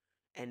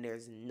 and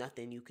there's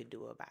nothing you can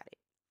do about it.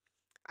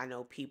 I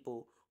know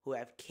people who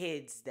have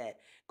kids that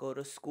go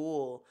to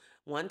school.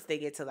 Once they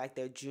get to like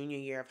their junior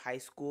year of high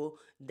school,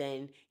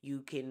 then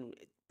you can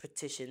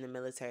petition the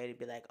military to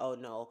be like, oh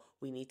no,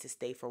 we need to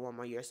stay for one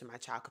more year so my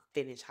child could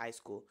finish high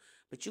school.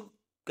 But you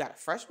got a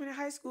freshman in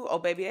high school? Oh,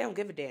 baby, they don't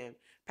give a damn.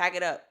 Pack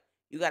it up.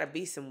 You got to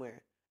be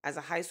somewhere. As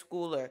a high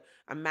schooler,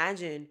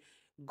 imagine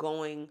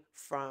going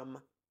from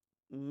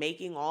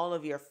making all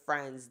of your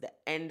friends the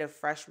end of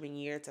freshman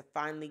year to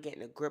finally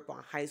getting a grip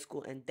on high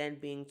school and then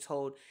being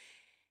told,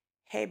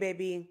 hey,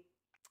 baby,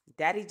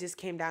 daddy just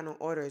came down on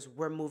orders.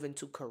 We're moving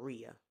to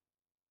Korea.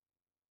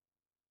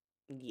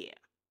 Yeah.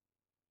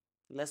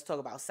 Let's talk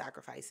about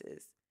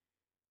sacrifices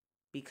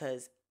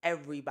because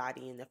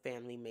everybody in the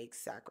family makes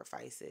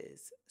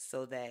sacrifices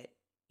so that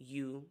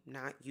you,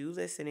 not you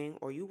listening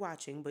or you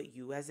watching, but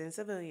you as in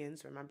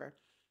civilians, remember,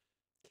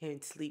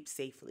 can sleep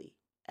safely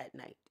at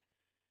night.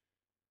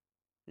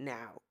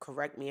 Now,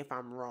 correct me if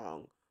I'm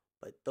wrong,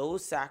 but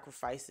those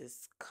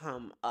sacrifices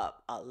come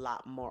up a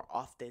lot more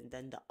often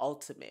than the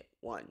ultimate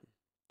one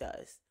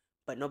does.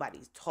 But nobody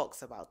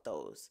talks about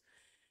those,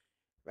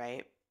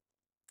 right?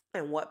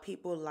 And what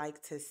people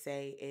like to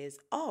say is,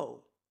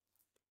 oh,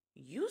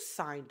 you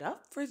signed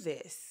up for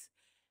this.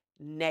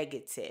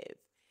 Negative.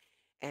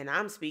 And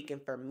I'm speaking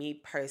for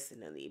me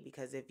personally,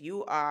 because if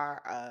you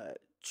are a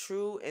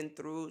true and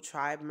through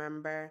tribe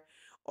member,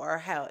 or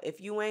hell,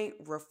 if you ain't,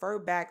 refer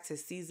back to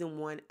season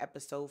 1,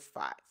 episode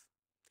 5,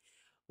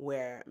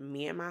 where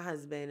me and my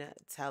husband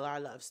tell our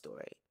love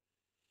story.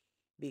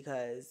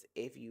 Because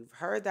if you've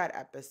heard that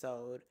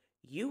episode,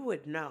 you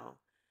would know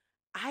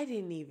I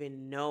didn't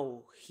even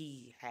know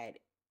he had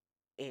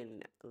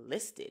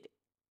enlisted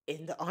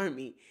in the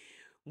army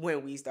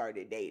when we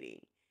started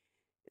dating.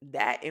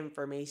 That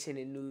information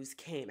and news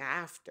came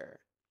after.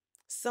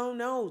 So,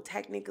 no,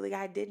 technically,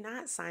 I did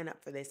not sign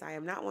up for this. I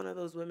am not one of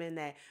those women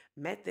that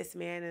met this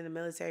man in the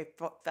military,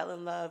 fell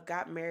in love,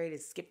 got married,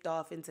 and skipped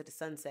off into the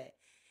sunset.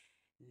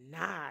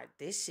 Nah,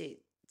 this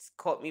shit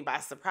caught me by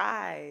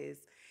surprise.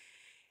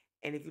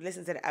 And if you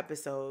listen to the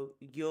episode,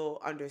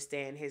 you'll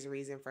understand his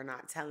reason for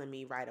not telling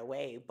me right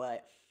away.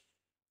 But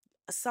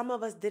some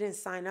of us didn't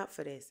sign up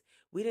for this.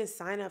 We didn't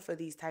sign up for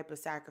these type of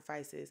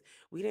sacrifices.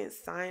 We didn't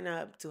sign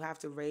up to have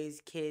to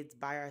raise kids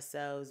by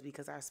ourselves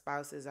because our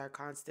spouses are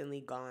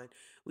constantly gone.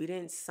 We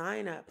didn't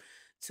sign up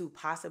to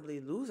possibly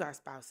lose our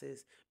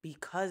spouses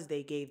because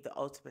they gave the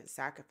ultimate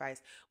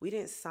sacrifice. We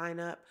didn't sign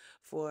up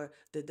for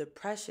the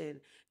depression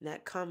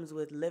that comes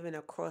with living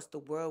across the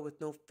world with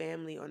no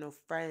family or no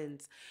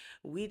friends.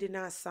 We did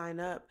not sign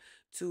up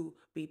to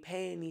be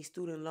paying these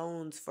student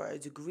loans for a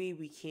degree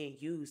we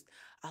can't use.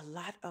 A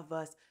lot of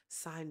us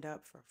signed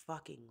up for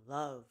fucking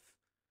love.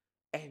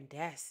 And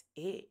that's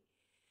it.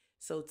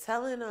 So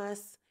telling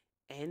us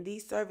and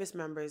these service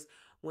members,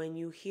 when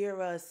you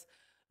hear us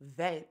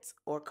vent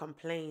or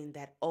complain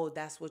that, oh,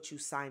 that's what you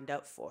signed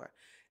up for,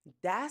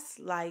 that's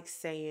like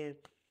saying,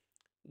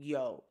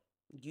 yo,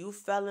 you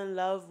fell in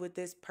love with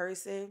this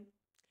person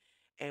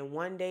and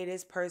one day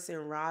this person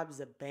robs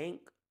a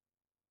bank,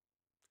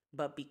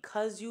 but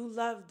because you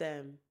love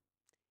them,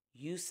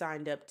 you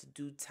signed up to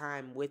do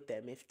time with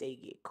them if they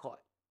get caught.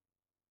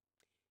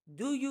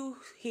 Do you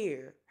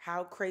hear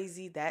how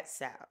crazy that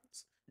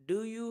sounds?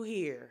 Do you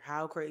hear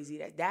how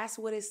crazy that's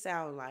what it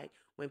sounds like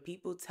when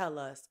people tell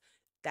us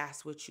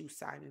that's what you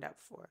signed up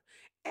for?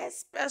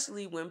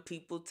 Especially when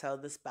people tell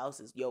the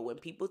spouses, yo, when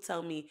people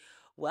tell me,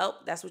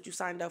 well, that's what you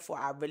signed up for,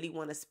 I really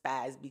want to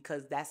spaz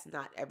because that's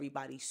not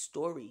everybody's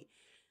story.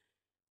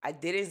 I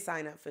didn't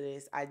sign up for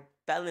this. I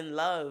fell in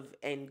love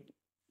and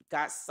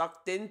got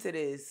sucked into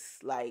this.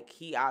 Like,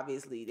 he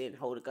obviously didn't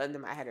hold a gun to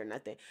my head or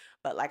nothing.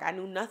 But, like, I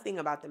knew nothing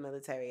about the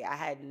military. I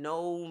had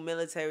no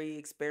military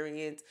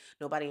experience.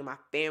 Nobody in my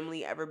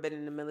family ever been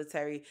in the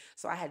military.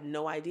 So I had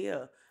no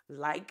idea.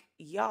 Like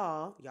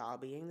y'all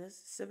being the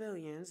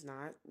civilians,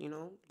 not,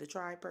 the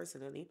tribe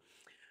personally.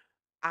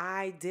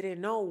 I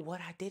didn't know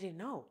what I didn't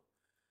know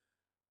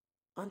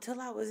until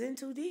I was in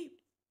too deep.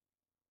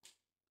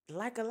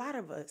 like a lot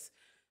of us.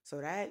 So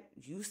that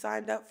you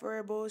signed up for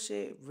a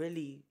bullshit,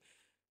 really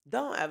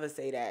don't ever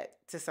say that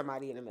to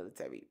somebody in the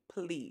military,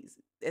 please,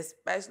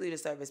 especially the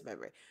service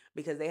member,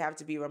 because they have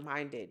to be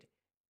reminded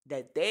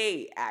that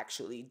they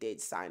actually did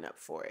sign up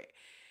for it.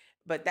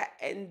 But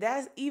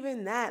that's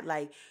even that,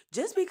 like,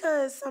 just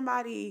because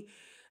somebody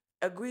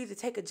agreed to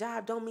take a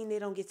job don't mean they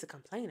don't get to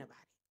complain about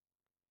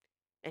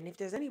it. And if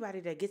there's anybody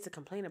that gets to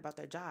complain about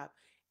their job,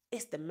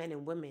 it's the men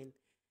and women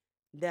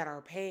that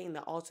are paying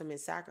the ultimate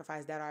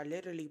sacrifice, that are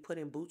literally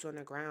putting boots on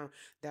the ground,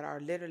 that are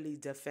literally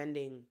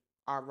defending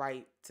our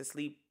right to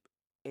sleep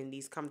in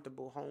these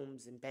comfortable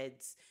homes and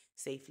beds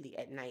safely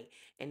at night,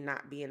 and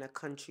not be in a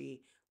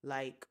country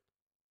like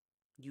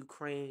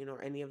Ukraine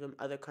or any of them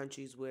other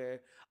countries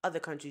where other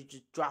countries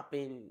just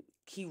dropping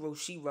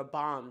Hiroshima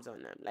bombs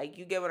on them. Like,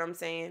 you get what I'm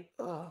saying?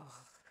 Oh,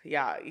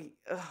 yeah.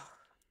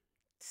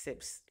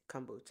 Sips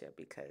kombucha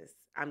because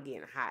I'm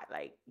getting hot.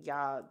 Like,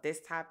 y'all,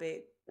 this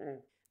topic.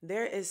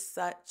 There is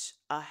such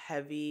a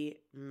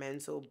heavy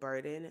mental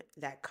burden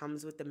that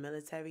comes with the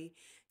military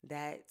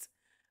that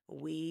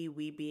we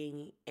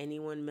being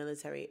anyone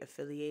military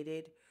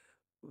affiliated,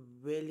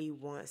 really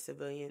want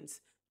civilians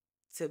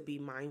to be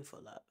mindful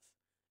of.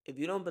 If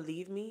you don't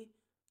believe me,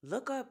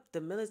 look up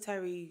the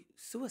military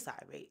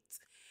suicide rates.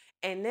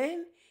 And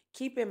then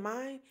keep in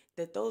mind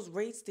that those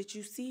rates that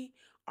you see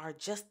are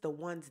just the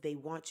ones they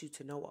want you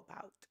to know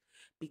about,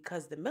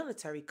 because the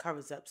military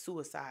covers up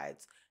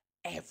suicides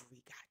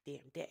every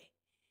goddamn day.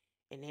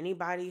 And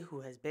anybody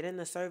who has been in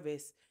the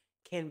service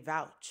can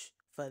vouch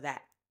for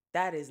that.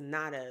 That is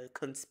not a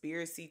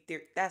conspiracy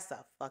theory. That's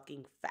a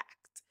fucking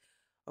fact.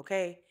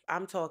 Okay?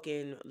 I'm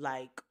talking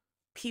like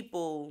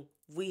people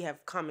we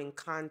have come in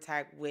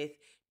contact with,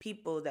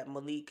 people that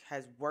Malik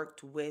has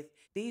worked with.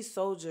 These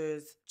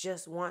soldiers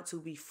just want to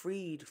be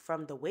freed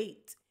from the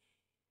weight.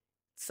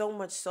 So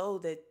much so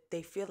that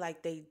they feel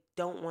like they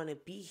don't want to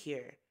be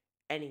here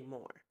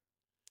anymore.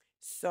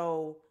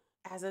 So,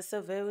 as a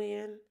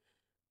civilian,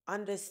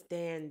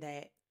 understand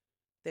that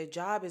the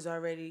job is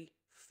already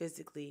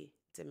physically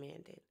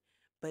demanding,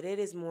 but it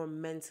is more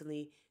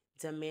mentally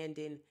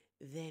demanding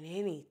than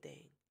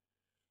anything.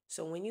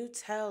 So when you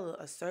tell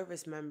a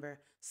service member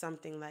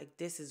something like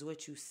this is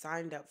what you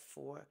signed up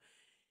for,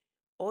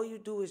 all you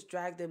do is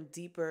drag them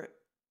deeper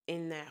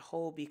in that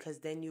hole, because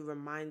then you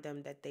remind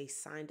them that they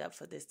signed up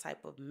for this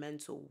type of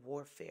mental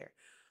warfare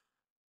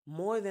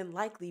more than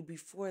likely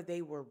before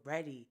they were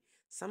ready.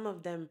 Some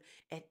of them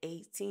at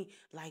 18,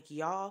 like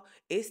y'all,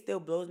 it still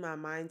blows my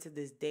mind to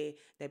this day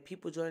that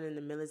people joining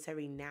the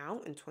military now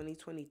in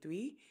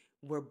 2023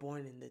 were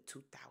born in the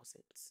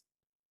 2000s.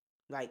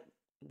 Like,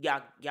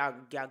 y'all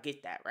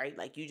get that, right?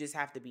 Like, you just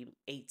have to be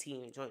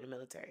 18 and join the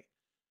military.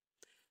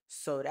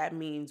 So that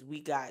means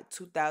we got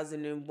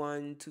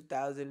 2001,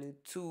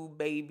 2002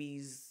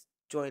 babies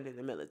joining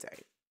the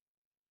military.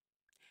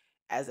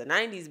 As a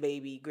 90s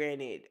baby,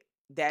 granted,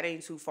 that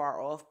ain't too far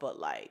off, but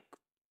like,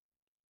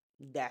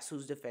 that's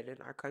who's defending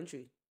our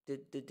country. The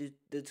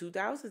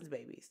 2000s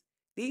babies.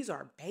 These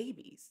are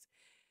babies.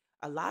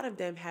 A lot of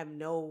them have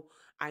no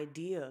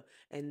idea,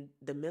 and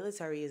the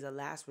military is a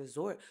last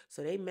resort.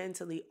 So they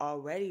mentally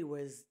already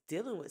was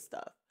dealing with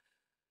stuff.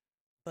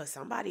 But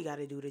somebody got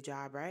to do the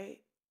job, right?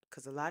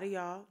 Because a lot of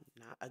y'all,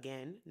 not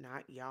again,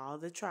 not y'all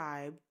the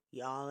tribe,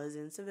 y'all as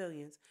in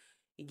civilians,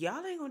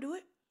 y'all ain't gonna do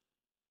it.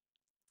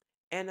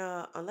 And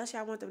unless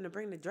y'all want them to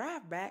bring the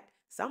draft back,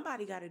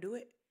 somebody got to do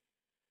it.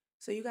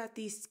 So you got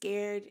these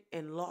scared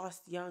and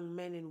lost young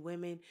men and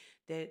women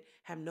that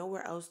have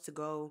nowhere else to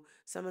go.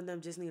 Some of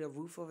them just need a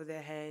roof over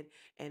their head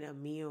and a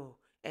meal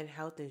and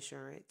health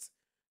insurance.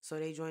 So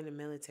they join the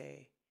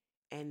military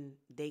and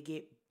they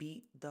get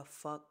beat the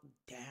fuck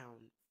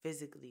down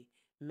physically,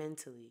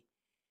 mentally.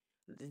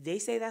 They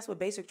say that's what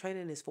basic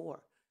training is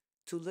for,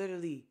 to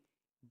literally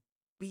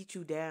beat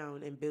you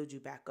down and build you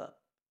back up.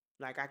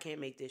 Like, I can't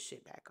make this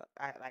shit back up.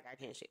 I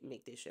can't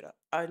make this shit up.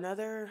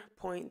 Another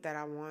point that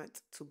I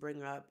want to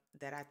bring up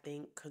that I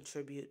think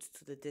contributes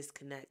to the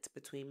disconnect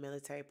between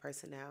military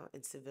personnel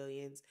and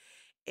civilians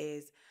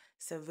is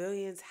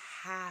civilians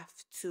have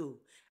to,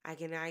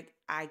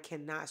 I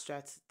cannot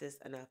stress this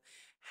enough,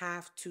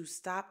 have to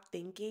stop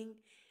thinking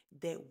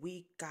that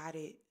we got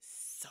it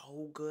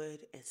so good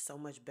and so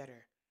much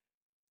better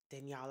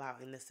than y'all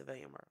out in the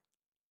civilian world.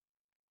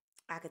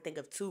 I could think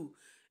of two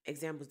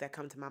examples that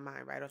come to my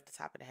mind right off the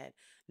top of the head.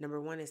 Number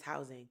one is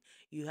housing.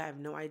 You have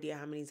no idea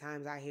how many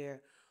times I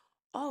hear,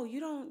 "Oh, you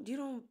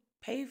don't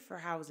pay for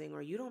housing,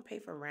 or you don't pay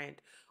for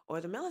rent, or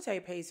the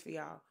military pays for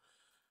y'all."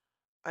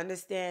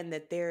 Understand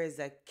that there is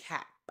a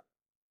cap.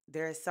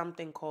 There is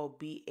something called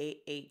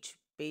BAH,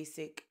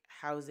 Basic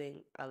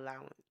Housing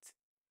Allowance.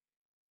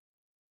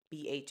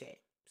 BHA,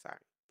 sorry,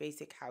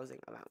 Basic Housing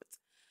Allowance.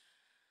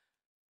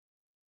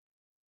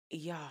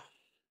 Yeah,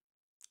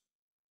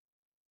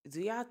 do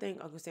y'all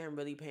think Uncle Sam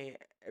really paying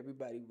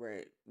everybody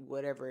rent,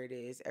 whatever it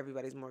is,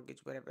 everybody's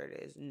mortgage, whatever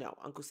it is? No,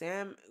 Uncle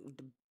Sam,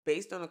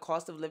 based on the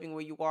cost of living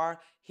where you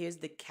are, here's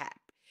the cap.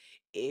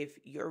 If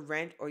your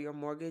rent or your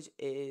mortgage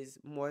is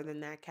more than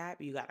that cap,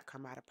 you got to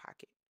come out of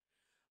pocket.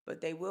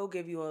 but they will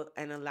give you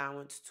an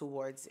allowance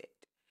towards it.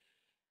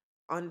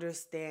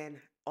 Understand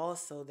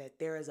also that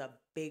there is a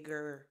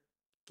bigger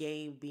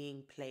game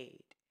being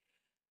played.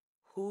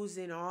 Who's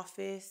in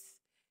office?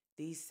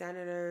 These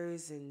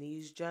senators and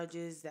these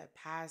judges that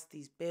pass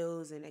these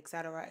bills and et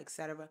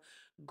cetera,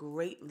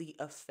 greatly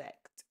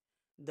affect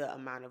the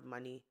amount of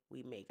money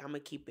we make. I'm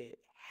going to keep it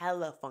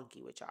hella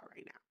funky with y'all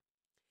right now.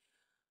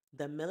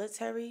 The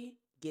military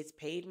gets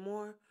paid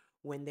more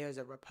when there's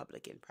a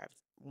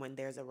when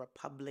there's a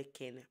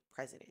Republican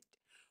president.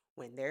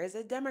 When there is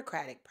a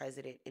Democratic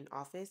president in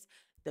office,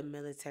 the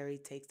military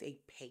takes a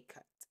pay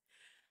cut.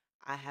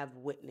 I have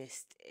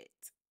witnessed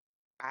it.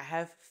 I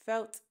have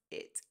felt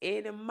it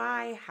in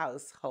my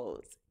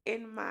household,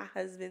 in my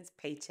husband's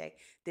paycheck.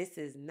 This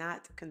is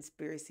not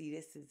conspiracy.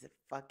 This is a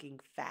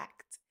fucking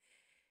fact,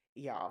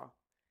 y'all.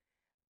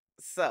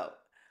 So,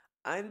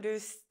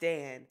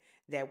 understand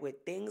that with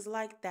things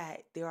like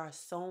that, there are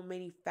so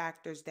many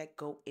factors that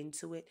go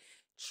into it.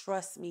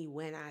 Trust me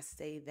when I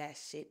say that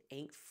shit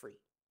ain't free.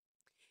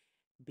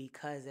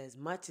 Because as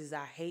much as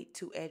I hate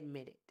to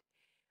admit it,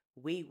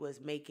 we was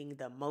making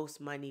the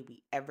most money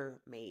we ever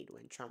made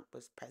when Trump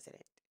was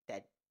president.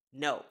 That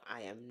no,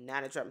 I am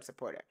not a Trump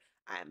supporter.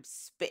 I am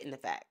spitting the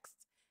facts.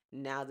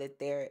 Now that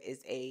there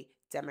is a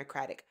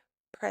Democratic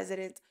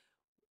president,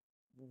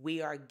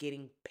 we are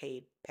getting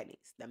paid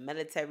pennies. The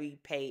military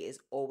pay is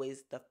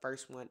always the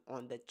first one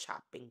on the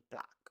chopping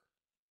block.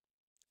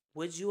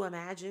 Would you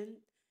imagine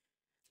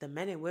the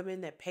men and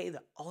women that pay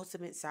the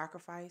ultimate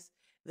sacrifice?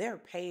 Their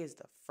pay is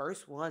the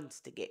first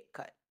ones to get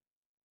cut.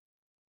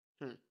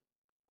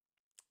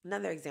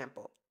 Another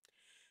example,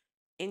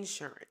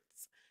 insurance.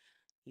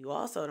 You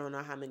also don't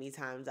know how many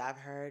times I've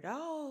heard,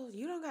 oh,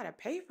 you don't got to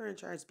pay for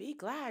insurance. Be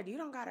glad you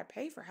don't got to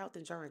pay for health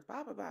insurance,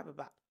 blah, blah, blah, blah,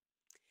 blah.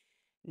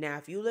 Now,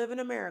 if you live in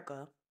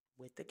America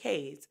with the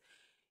K's,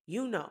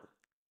 you know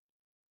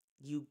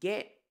you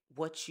get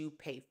what you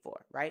pay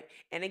for, right?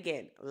 And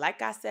again,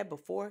 like I said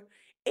before,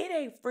 it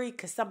ain't free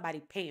because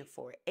somebody paying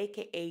for it,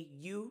 aka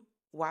you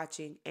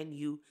watching and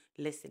you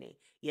listening.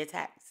 Your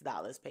tax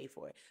dollars pay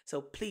for it. So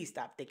please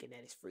stop thinking that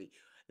it's free.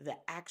 The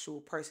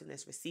actual person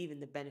that's receiving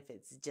the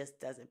benefits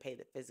just doesn't pay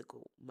the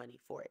physical money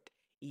for it.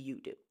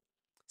 You do.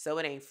 So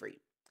it ain't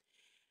free.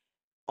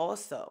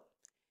 Also,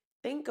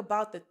 think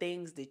about the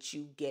things that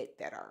you get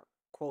that are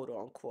quote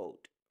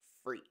unquote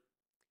free.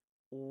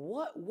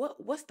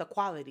 What's the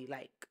quality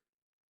like?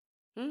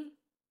 Hmm?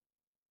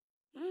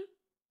 Hmm?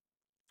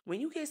 When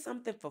you get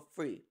something for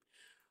free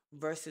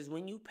versus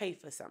when you pay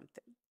for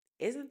something,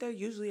 isn't there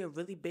usually a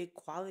really big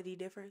quality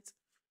difference?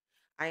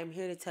 I am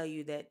here to tell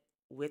you that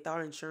with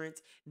our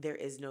insurance, there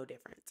is no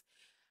difference.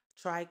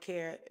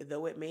 TRICARE,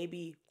 though it may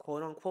be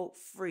quote unquote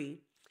free,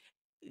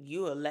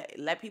 you will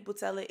let people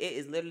tell it. It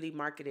is literally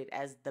marketed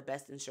as the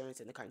best insurance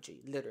in the country.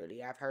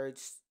 Literally, I've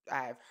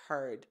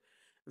heard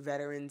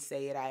veterans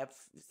say it. I have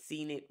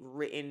seen it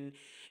written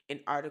in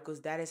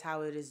articles. That is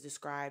how it is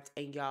described.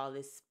 And y'all,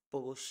 it's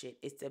bullshit.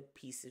 It's a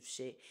piece of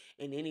shit.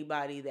 And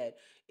anybody that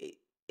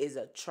is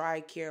a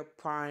TRICARE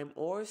Prime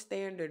or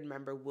Standard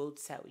member will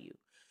tell you.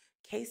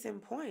 Case in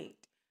point,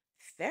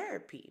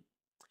 therapy.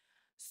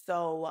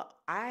 So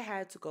I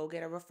had to go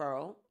get a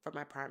referral from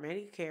my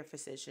primary care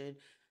physician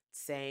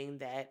saying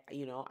that,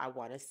 I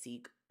want to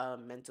seek a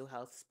mental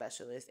health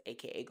specialist,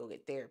 aka go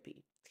get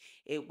therapy.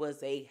 It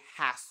was a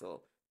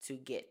hassle to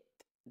get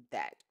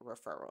that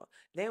referral.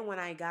 Then when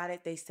I got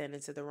it, they sent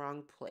it to the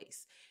wrong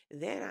place.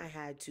 Then I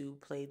had to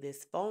play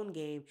this phone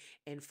game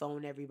and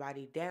phone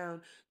everybody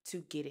down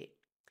to get it.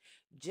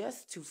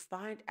 Just to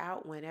find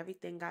out when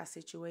everything got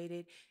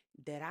situated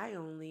that I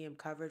only am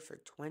covered for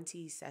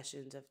 20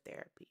 sessions of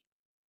therapy.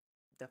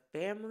 The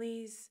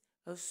families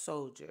of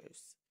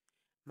soldiers,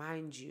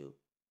 mind you,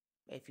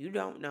 if you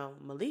don't know,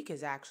 Malik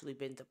has actually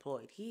been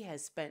deployed. He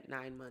has spent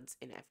 9 months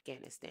in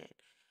Afghanistan.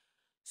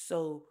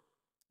 So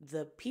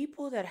the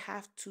people that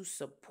have to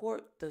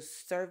support the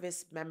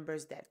service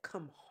members that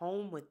come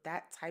home with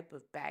that type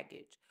of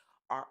baggage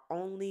are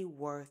only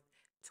worth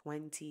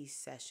 20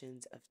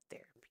 sessions of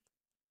therapy.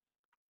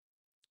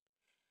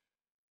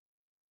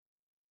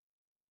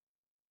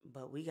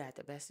 But we got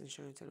the best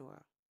insurance in the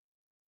world.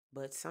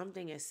 But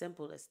something as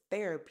simple as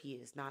therapy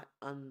is not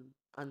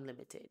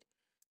unlimited.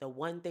 The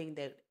one thing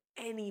that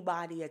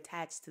anybody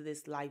attached to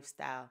this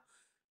lifestyle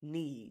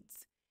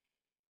needs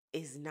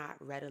is not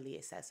readily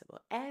accessible.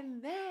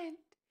 And then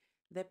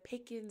the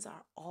pickings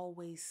are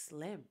always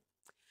slim.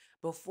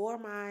 Before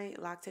my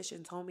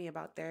loctician told me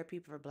about therapy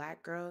for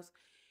Black girls,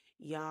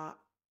 y'all,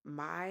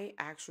 my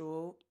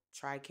actual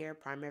TRICARE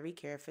primary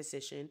care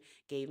physician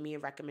gave me a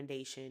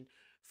recommendation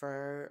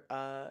for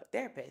a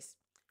therapist.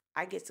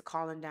 I get to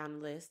calling down the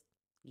list.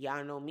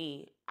 Y'all know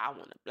me, I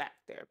want a Black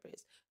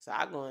therapist. So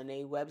I go on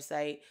their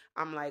website.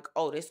 I'm like,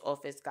 oh, this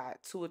office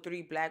got 2 or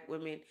 3 Black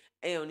women.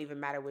 It don't even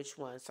matter which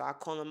one. So I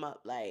call them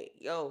up like,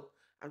 yo,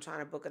 I'm trying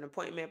to book an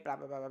appointment, blah,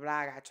 blah, blah, blah, blah.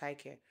 I got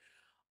TRICARE.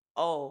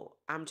 Oh,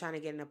 I'm trying to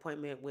get an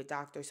appointment with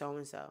Dr.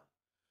 So-and-so.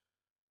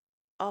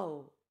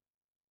 Oh,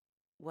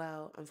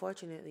 well,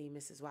 unfortunately,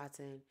 Mrs.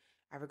 Watson,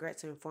 I regret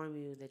to inform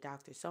you that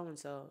Dr. So and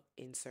so,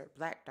 insert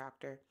black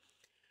doctor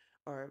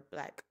or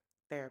black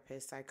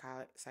therapist,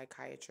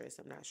 psychiatrist,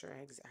 I'm not sure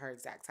her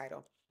exact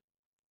title,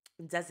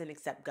 doesn't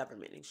accept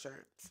government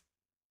insurance.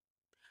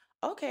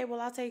 Okay,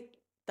 well, I'll take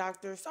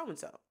Dr. So and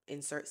so,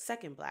 insert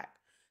second black.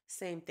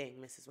 Same thing,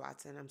 Mrs.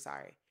 Watson, I'm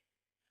sorry.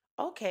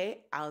 Okay,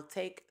 I'll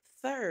take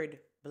third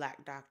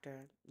black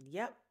doctor.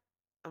 Yep,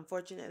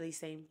 unfortunately,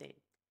 same thing.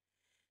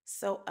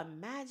 So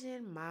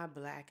imagine my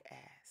black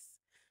ass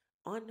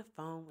on the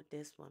phone with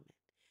this woman,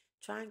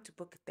 trying to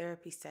book a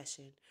therapy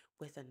session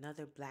with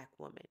another black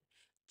woman,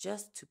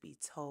 just to be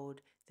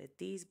told that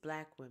these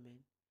black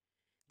women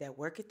that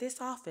work at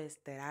this office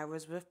that I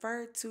was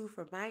referred to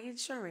for my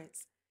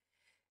insurance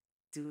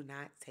do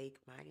not take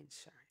my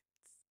insurance.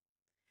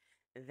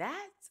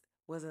 That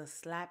was a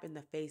slap in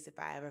the face if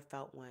I ever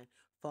felt one,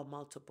 for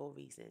multiple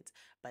reasons,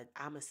 but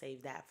I'm going to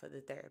save that for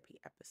the therapy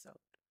episode.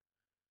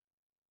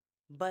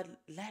 But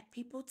let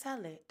people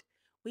tell it.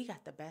 We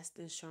got the best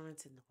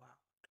insurance in the world.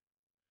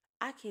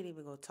 I can't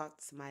even go talk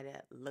to somebody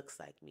that looks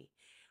like me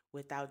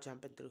without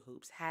jumping through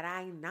hoops. Had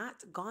I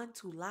not gone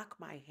to lock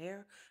my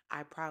hair,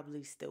 I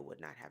probably still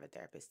would not have a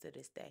therapist to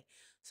this day.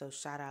 So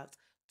shout out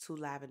to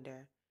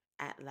Lavender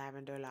at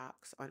Lavender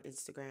Locks on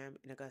Instagram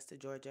in Augusta,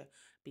 Georgia,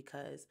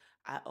 because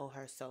I owe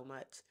her so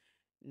much.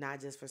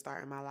 Not just for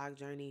starting my lock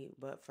journey,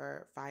 but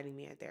for finding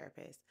me a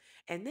therapist.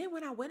 And then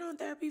when I went on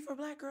therapy for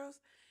black girls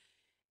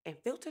and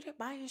filtered it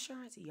by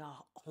insurance,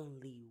 y'all,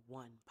 only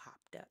one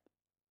popped up.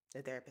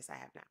 The therapist I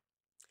have now.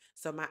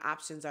 So my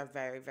options are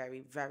very,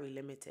 very, very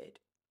limited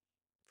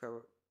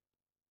for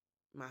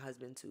my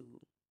husband to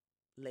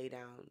lay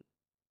down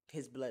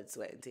his blood,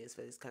 sweat, and tears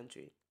for this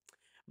country.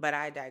 But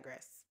I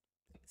digress.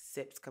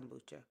 Sips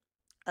kombucha.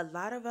 A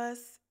lot of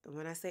us,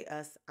 when I say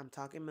us, I'm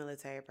talking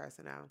military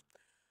personnel,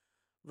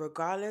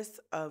 regardless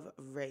of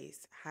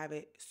race, have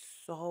it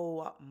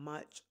so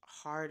much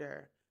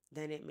harder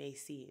than it may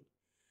seem.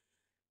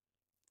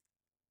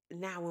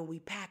 Now, when we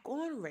pack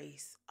on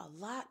race, a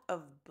lot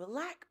of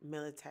black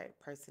military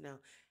personnel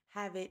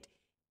have it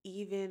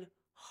even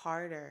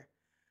harder.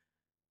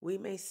 We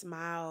may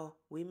smile,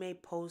 we may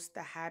post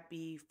the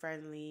happy,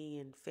 friendly,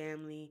 and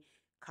family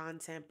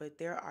content, but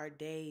there are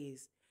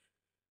days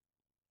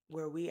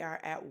where we are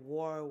at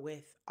war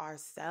with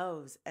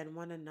ourselves and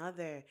one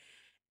another.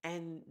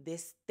 And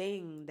this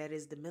thing that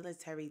is the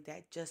military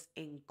that just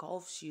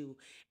engulfs you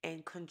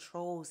and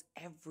controls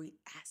every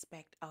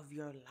aspect of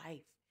your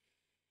life.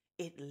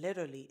 It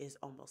literally is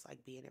almost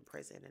like being in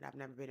prison. And I've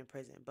never been in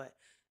prison, but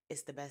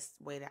it's the best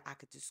way that I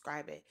could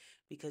describe it.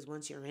 Because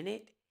once you're in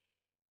it,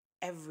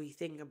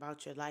 everything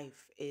about your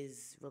life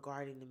is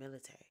regarding the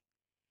military.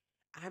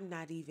 I'm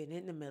not even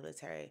in the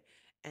military,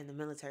 and the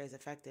military has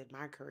affected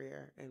my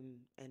career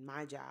and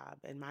my job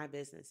and my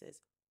businesses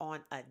on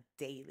a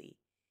daily.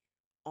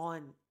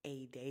 On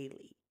a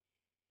daily.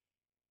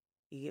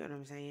 You get what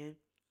I'm saying?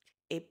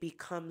 It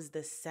becomes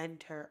the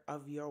center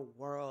of your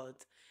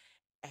world.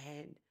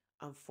 And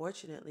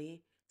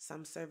unfortunately,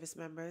 some service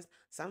members,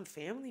 some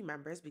family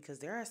members, because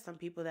there are some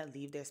people that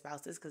leave their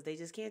spouses because they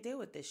just can't deal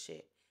with this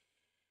shit.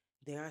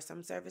 There are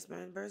some service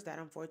members that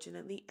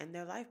unfortunately end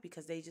their life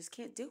because they just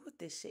can't deal with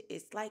this shit.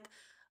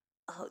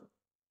 A,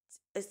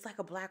 it's like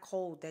a black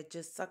hole that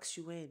just sucks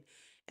you in,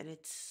 and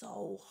it's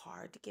so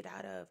hard to get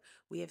out of.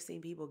 We have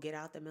seen people get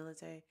out the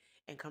military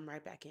and come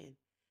right back in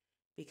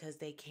because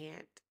they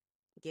can't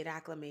get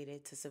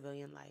acclimated to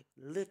civilian life.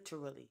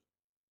 Literally,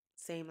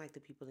 same like the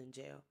people in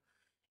jail.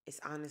 It's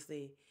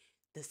honestly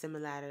the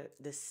similarities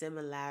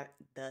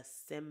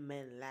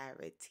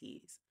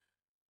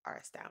are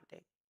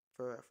astounding.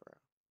 For real, for real.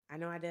 I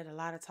know I did a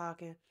lot of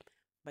talking,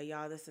 but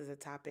y'all, this is a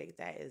topic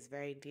that is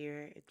very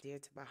dear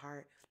to my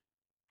heart.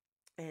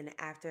 And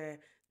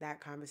after that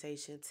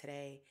conversation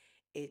today,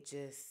 it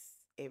just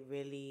it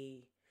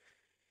really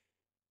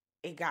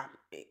it got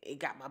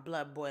my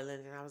blood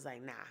boiling, and I was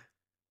like, nah,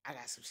 I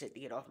got some shit to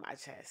get off my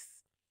chest.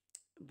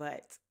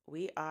 But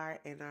we are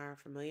in our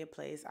familiar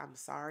place. I'm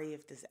sorry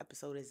if this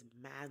episode is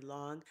mad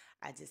long.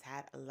 I just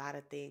had a lot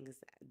of things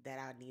that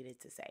I needed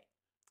to say.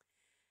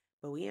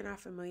 But we in our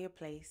familiar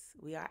place.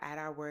 We are at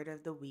our word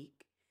of the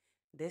week.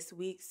 This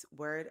week's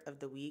word of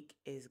the week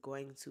is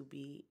going to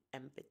be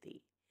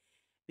empathy.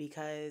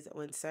 Because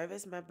when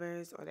service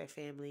members or their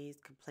families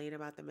complain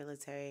about the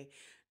military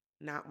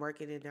not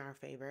working in our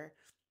favor,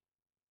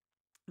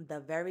 the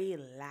very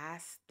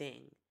last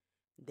thing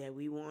that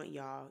we want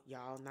y'all,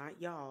 not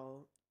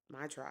y'all,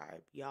 my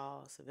tribe,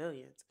 y'all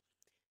civilians,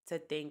 to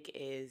think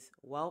is,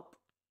 welp,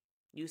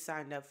 you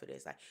signed up for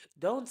this. Like,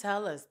 don't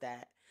tell us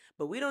that.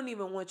 But we don't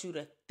even want you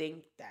to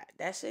think that.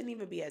 That shouldn't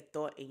even be a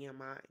thought in your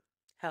mind.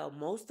 Hell,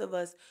 most of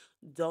us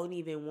don't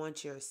even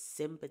want your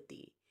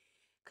sympathy.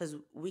 Because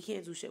we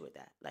can't do shit with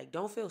that. Like,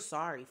 don't feel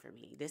sorry for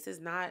me. This is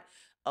not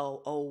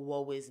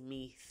woe is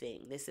me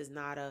thing. This is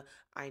not a,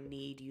 I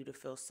need you to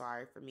feel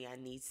sorry for me. I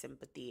need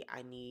sympathy.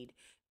 I need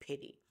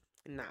pity.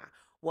 Nah.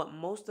 What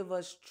most of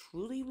us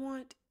truly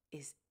want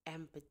is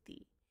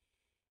empathy.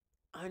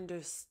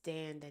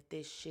 Understand that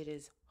this shit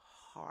is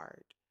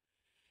hard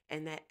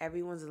and that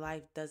everyone's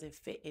life doesn't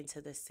fit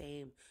into the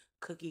same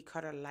cookie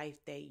cutter life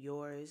that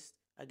yours,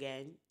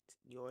 again,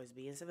 yours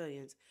being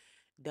civilians,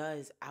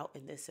 does out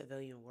in the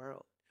civilian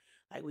world.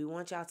 Like, we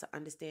want y'all to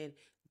understand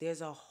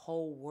there's a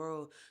whole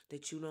world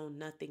that you know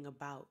nothing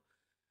about.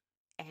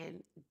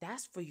 And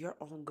that's for your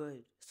own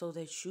good, so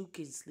that you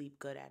can sleep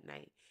good at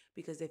night.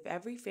 Because if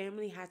every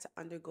family had to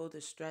undergo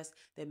the stress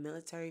that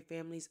military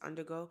families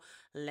undergo,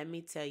 let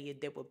me tell you,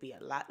 there would be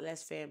a lot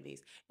less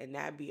families, and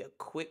that'd be a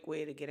quick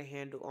way to get a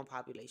handle on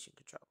population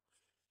control.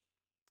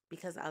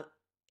 Because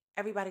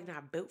everybody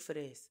not built for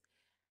this.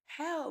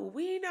 Hell,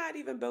 we not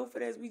even built for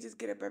this. We just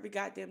get up every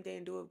goddamn day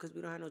and do it because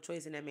we don't have no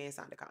choice, and that man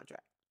signed a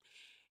contract.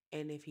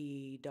 And if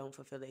he don't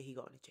fulfill it, he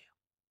going to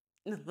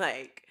jail.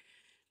 Like,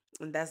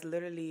 and that's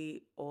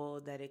literally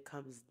all that it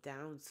comes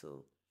down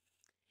to.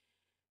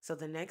 So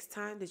the next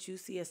time that you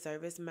see a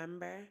service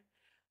member,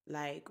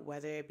 like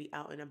whether it be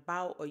out and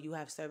about or you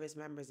have service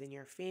members in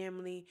your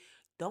family,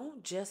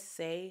 don't just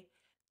say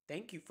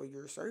thank you for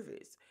your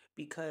service,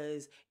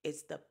 because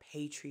it's the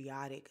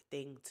patriotic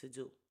thing to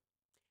do.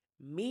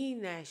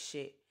 Mean that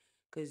shit,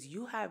 because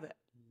you have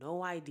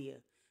no idea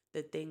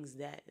the things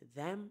that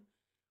them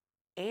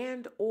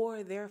and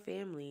or their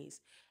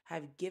families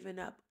have given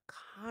up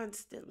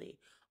constantly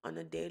on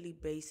a daily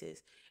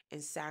basis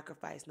and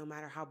sacrifice, no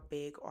matter how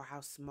big or how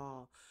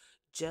small,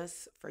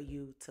 just for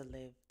you to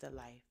live the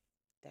life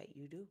that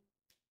you do.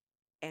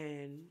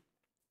 And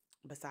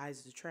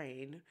besides the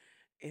train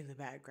in the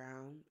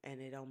background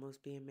and it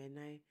almost being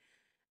midnight,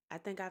 I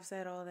think I've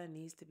said all that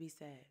needs to be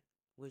said,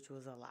 which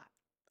was a lot.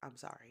 I'm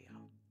sorry,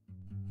 y'all.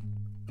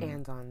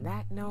 And on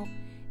that note,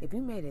 if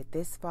you made it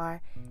this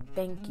far,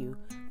 thank you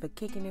for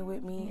kicking it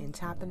with me and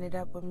chopping it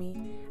up with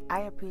me.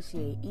 I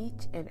appreciate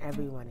each and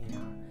every one of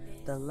y'all.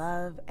 The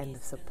love and the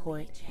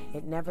support,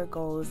 it never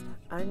goes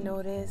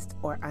unnoticed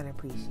or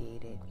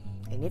unappreciated.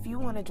 And if you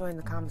want to join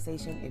the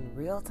conversation in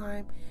real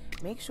time,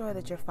 make sure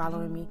that you're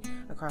following me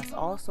across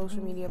all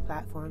social media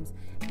platforms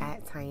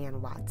at Tyanne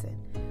Watson.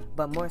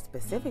 But more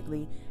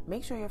specifically,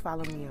 make sure you're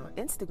following me on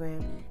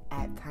Instagram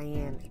at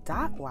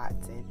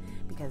Tyanne.Watson,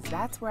 because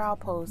that's where I'll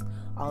post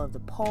all of the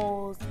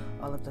polls,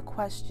 all of the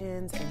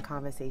questions, and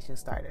conversation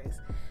starters.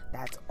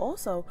 That's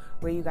also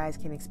where you guys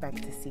can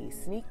expect to see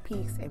sneak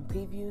peeks and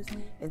previews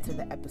into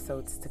the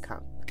episodes to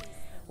come.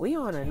 We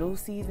on a new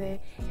season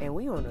and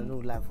we on a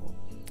new level.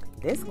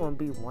 This gonna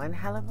be one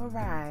hell of a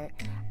ride.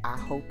 I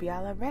hope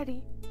y'all are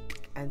ready.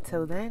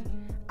 Until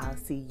then, I'll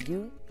see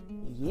you,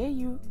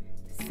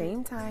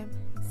 same time,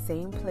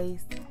 same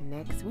place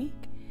next week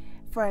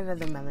for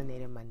another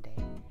Melanated Monday.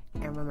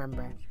 And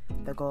remember,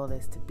 the goal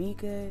is to be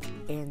good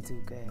and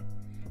do good.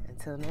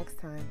 Until next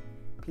time,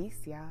 peace,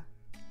 y'all.